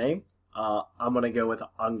us his name. I'm going to go with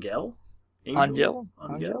Angel. Angel?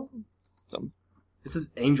 This is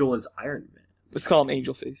Angel is Iron Man. Let's call him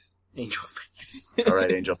Angel Face. Angel Face. All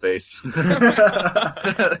right, Angel Face.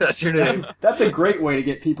 That's your name. That's a great way to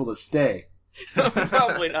get people to stay.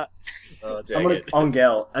 Probably not. Oh, dang I'm going it.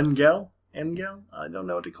 to... Angel? I don't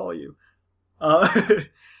know what to call you.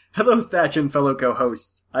 Hello, Thatch and fellow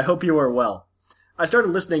co-hosts. I hope you are well. I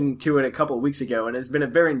started listening to it a couple of weeks ago, and it's been a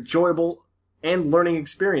very enjoyable and learning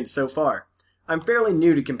experience so far. I'm fairly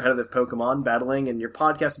new to competitive Pokemon battling, and your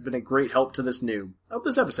podcast has been a great help to this noob. I hope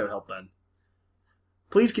this episode helped then.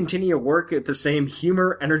 Please continue your work at the same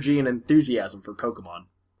humor, energy, and enthusiasm for Pokemon.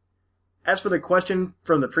 As for the question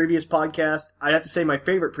from the previous podcast, I'd have to say my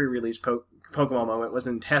favorite pre-release Pokemon moment was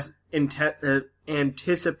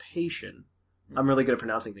anticipation, I'm really good at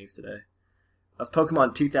pronouncing things today, of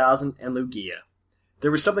Pokemon 2000 and Lugia.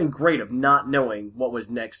 There was something great of not knowing what was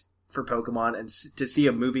next for Pokemon and to see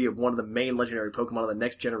a movie of one of the main legendary Pokemon of the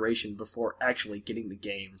next generation before actually getting the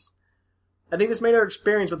games. I think this made our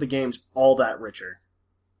experience with the games all that richer.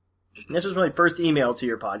 This was my first email to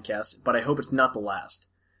your podcast, but I hope it's not the last.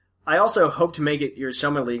 I also hope to make it your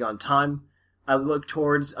Summer League on time. I look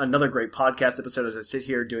towards another great podcast episode as I sit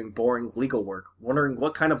here doing boring legal work, wondering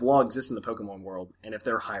what kind of law exists in the Pokemon world, and if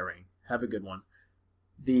they're hiring. Have a good one.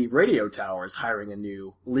 The radio tower is hiring a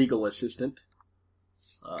new legal assistant.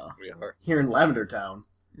 We are. Here in Lavender Town.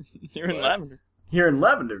 Here in Lavender. Here in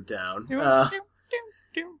Lavender Town.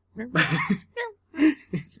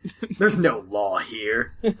 There's no law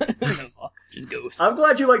here. Just ghosts. I'm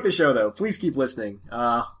glad you like the show, though. Please keep listening.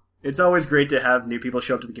 It's always great to have new people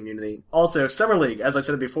show up to the community. Also, Summer League, as I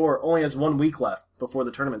said before, only has 1 week left before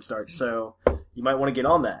the tournament starts, so you might want to get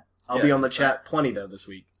on that. I'll be on the chat plenty, though, this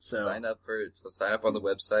week. So sign up on the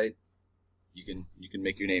website. You can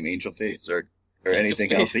make your name Angel Face or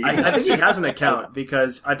anything else. I think he has an account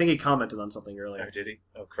because I think he commented on something earlier. Oh, did he?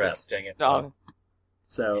 Oh, crap! Yes. Dang it! No.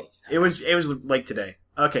 So it was like today.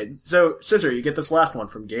 Okay, so Scissor, you get this last one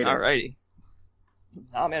from Gator. Alrighty.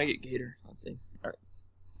 Oh man, I get Gator. Let's see. Alright.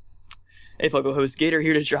 Hey, Puckle host, Gator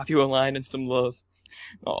here to drop you a line and some love.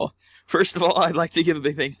 Oh, first of all, I'd like to give a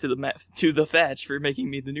big thanks to the Thatch for making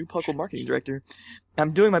me the new Puckle marketing director.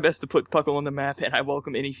 I'm doing my best to put Puckle on the map, and I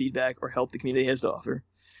welcome any feedback or help the community has to offer.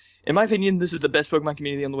 In my opinion, this is the best Pokemon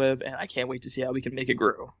community on the web, and I can't wait to see how we can make it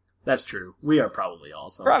grow. That's true. We are probably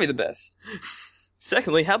awesome. Probably the best.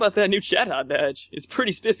 Secondly, how about that new chat hot badge? It's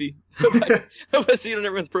pretty spiffy. Hope I see it on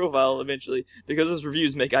everyone's profile eventually, because those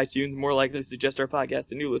reviews make iTunes more likely to suggest our podcast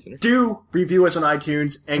to new listeners. Do review us on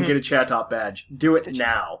iTunes and get a chat top badge. Do it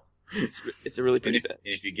now. It's a really pretty badge.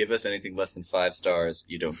 If you give us anything less than 5 stars,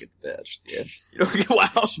 you don't get the badge. Yeah. You don't get,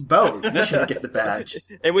 wow. Bo, you should get the badge.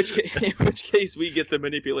 In which case, we get the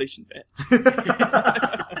manipulation badge.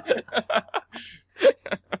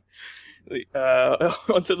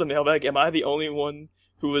 Onto the mailbag. Am I the only one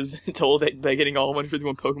who was told that by getting all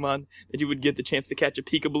 151 Pokemon that you would get the chance to catch a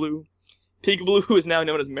Peekaboo? Peekaboo, who is now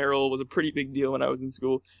known as Meryl, was a pretty big deal when I was in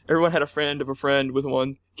school. Everyone had a friend of a friend with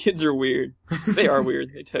one. Kids are weird. They are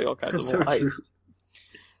weird. They tell you all kinds of lies.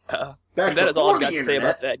 That is all I've got to say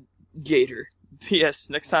about that Gator. P.S.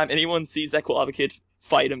 Next time anyone sees that Koala kid,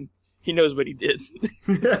 fight him. He knows what he did.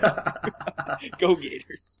 Go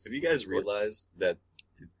Gators. Have you guys realized that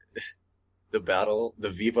the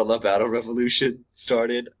Viva La Battle Revolution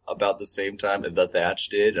started about the same time that the Thatch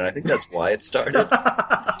did, and I think that's why it started.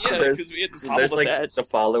 Yeah, because we had there's like Thatch. The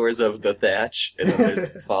followers of the Thatch, and then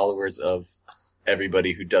there's followers of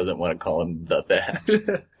everybody who doesn't want to call him the Thatch.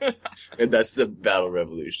 And that's the Battle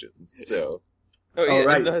Revolution. So, all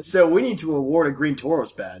right. So we need to award a Green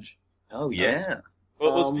Tauros badge. Oh yeah.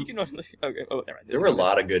 Well, speaking of, okay. Oh, never mind. There were a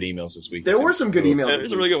lot of good emails this week. There were some good emails. There's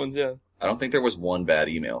some really good ones. Yeah. I don't think there was one bad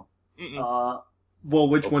email. Well,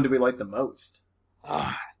 which one do we like the most?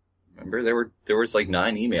 Remember, there was like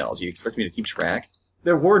 9 emails. You expect me to keep track?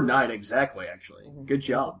 There were 9 exactly, actually. Good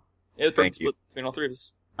job. Yeah, the perfect split between all 3 of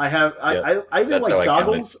us. I either like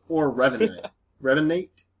Goggles or Revenate. Revenate?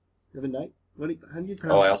 How do you pronounce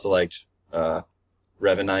it? I also liked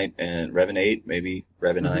Revenite and Revenate, maybe.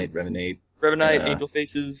 Revenite, Revenate. Revenite, Angel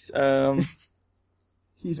Faces.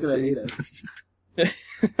 He's gonna hate us.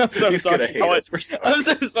 I'm so sorry. I'm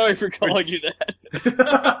so sorry for calling you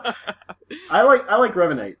that. I like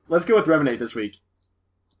Revenate. Let's go with Revenate this week.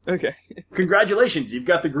 Okay. Congratulations, you've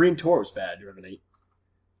got the Green Tauros badge, Revenate.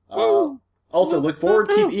 Also, look forward,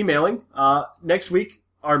 keep emailing. Next week,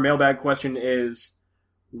 our mailbag question is,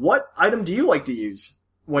 what item do you like to use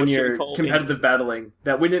when you're competitive battling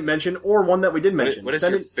that we didn't mention, or one that we did mention? What is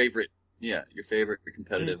your favorite? Yeah, your favorite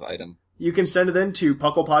competitive item. You can send it in to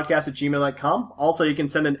pucklepodcast@gmail.com. Also, you can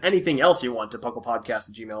send in anything else you want to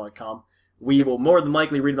pucklepodcast@gmail.com. We will more than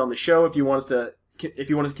likely read it on the show if you want to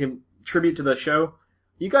contribute to the show.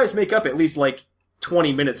 You guys make up at least like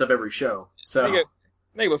 20 minutes of every show. So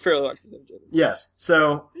make a fairly large percentage of it. Yes.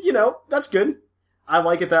 So, that's good. I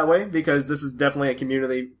like it that way because this is definitely a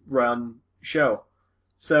community-run show.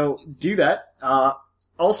 So, do that.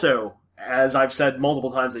 Also, as I've said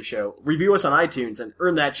multiple times this show, review us on iTunes and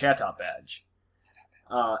earn that chat top badge.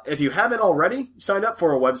 If you haven't already, sign up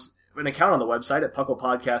for an account on the website at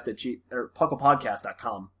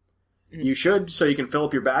pucklepodcast.com. Mm-hmm. You should, so you can fill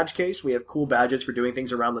up your badge case. We have cool badges for doing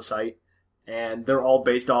things around the site, and they're all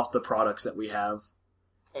based off the products that we have.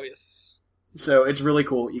 Oh, yes. So it's really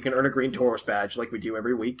cool. You can earn a Green Tauros badge like we do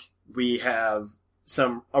every week. We have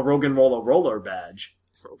a Roggenrola Roller badge.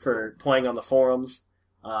 for playing on the forums.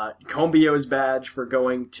 Combio's badge for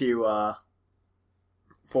going to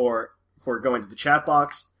for going to the chat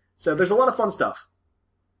box. So there's a lot of fun stuff.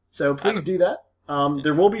 So please do that.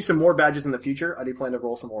 There will be some more badges in the future. I do plan to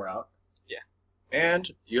roll some more out. Yeah. And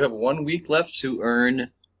you have 1 week left to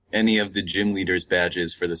earn any of the gym leaders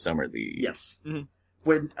badges for the summer league. Yes.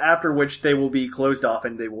 Mm-hmm. After which they will be closed off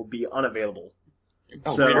and they will be unavailable.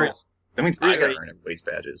 Oh, so, that means I gotta earn everybody's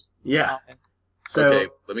badges. Yeah. So, okay,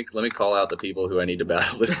 let me call out the people who I need to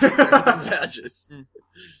battle this week to earn the badges.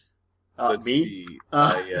 Let's see.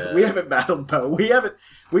 We haven't battled, Poe. We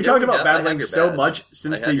talked about battling so much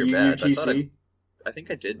since the UTC. I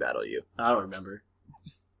think I did battle you. I don't remember.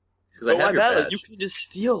 Because I have your badge. You can just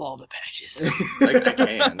steal all the badges.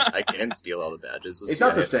 I can steal all the badges. It's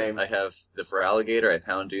not the same. I have the Feraligatr, I have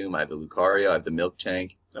Houndoom, I have the Lucario, I have the Milk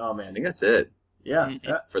Tank. Oh man, I think that's it. Yeah.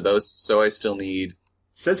 For those, so I still need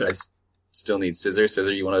Scissor. I still need Scissor.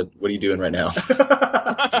 Scissor, what are you doing right now?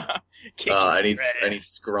 I need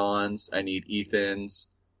Scrons. I need Ethans.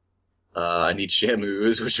 I need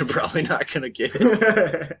Shamus, which I'm probably not gonna get.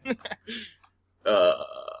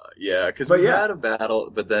 Yeah, because we had a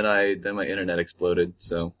battle, but then my internet exploded.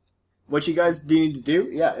 So, what you guys do need to do?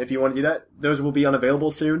 Yeah, if you want to do that, those will be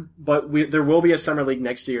unavailable soon. But there will be a summer league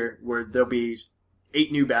next year where there'll be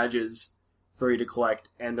 8 new badges for you to collect,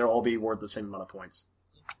 and they'll all be worth the same amount of points.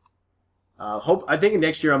 I think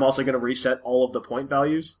next year I'm also going to reset all of the point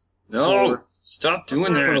values. No, stop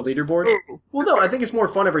doing that. For the leaderboard. Well, no, I think it's more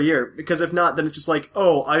fun every year, because if not, then it's just like,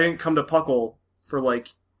 oh, I didn't come to Puckle for like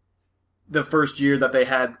the first year that they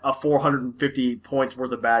had a 450 points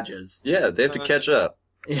worth of badges. Yeah, they have to catch up.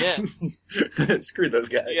 Yeah. Screw those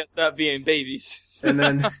guys. You gotta stop being babies. And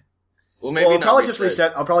then I'll probably just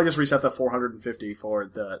reset the 450 for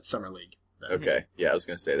the summer league. Then. Okay. Yeah, I was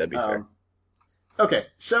gonna say that'd be fair. Okay,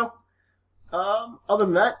 so other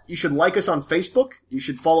than that, you should like us on Facebook. You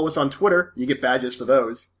should follow us on Twitter. You get badges for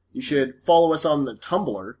those. You should follow us on the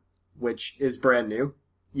Tumblr, which is brand new.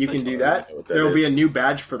 You can do that. There will be a new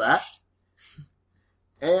badge for that.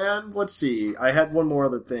 And let's see. I had one more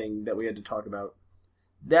other thing that we had to talk about.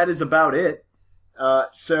 That is about it.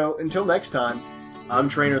 So until next time, I'm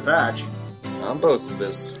Trainer Thatch. I'm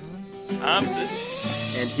Bocephus. I'm Sid.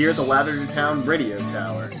 And here at the Lavender Town Radio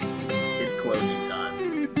Tower, it's closing time.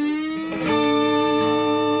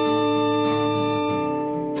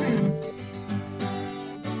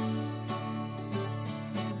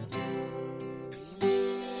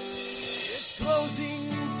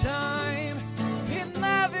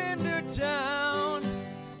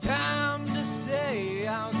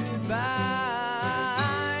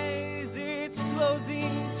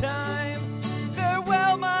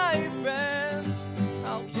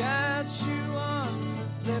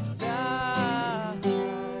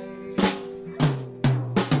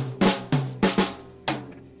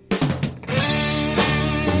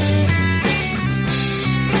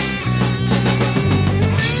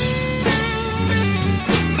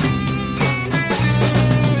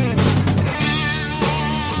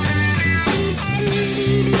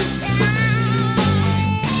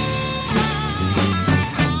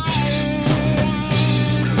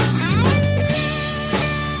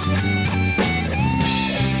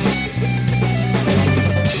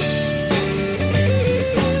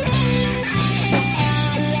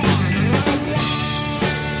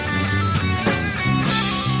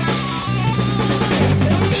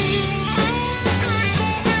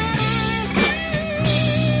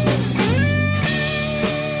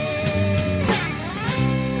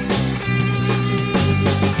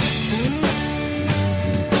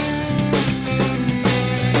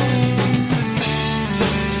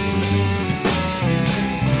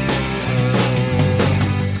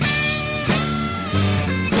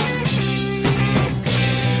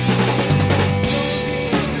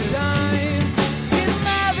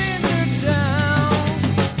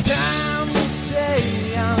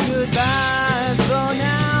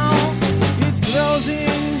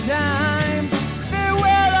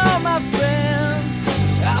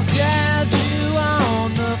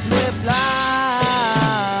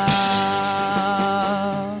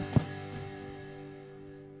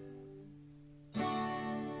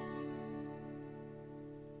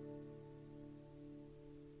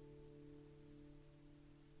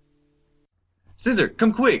 Scissor,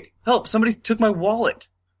 come quick! Help! Somebody took my wallet!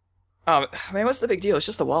 Oh, man, what's the big deal? It's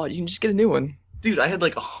just a wallet. You can just get a new one. Dude, I had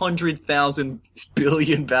like 100,000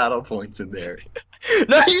 billion battle points in there.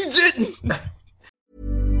 No, you didn't!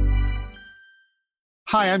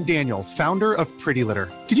 Hi, I'm Daniel, founder of Pretty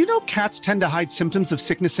Litter. Did you know cats tend to hide symptoms of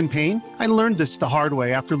sickness and pain? I learned this the hard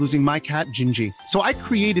way after losing my cat, Gingy. So I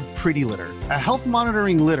created Pretty Litter, a health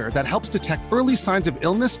monitoring litter that helps detect early signs of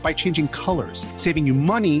illness by changing colors, saving you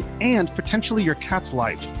money and potentially your cat's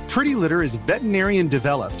life. Pretty Litter is veterinarian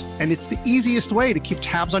developed, and it's the easiest way to keep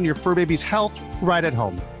tabs on your fur baby's health right at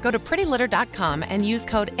home. Go to prettylitter.com and use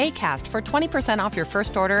code ACAST for 20% off your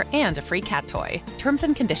first order and a free cat toy. Terms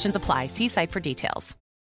and conditions apply. See site for details.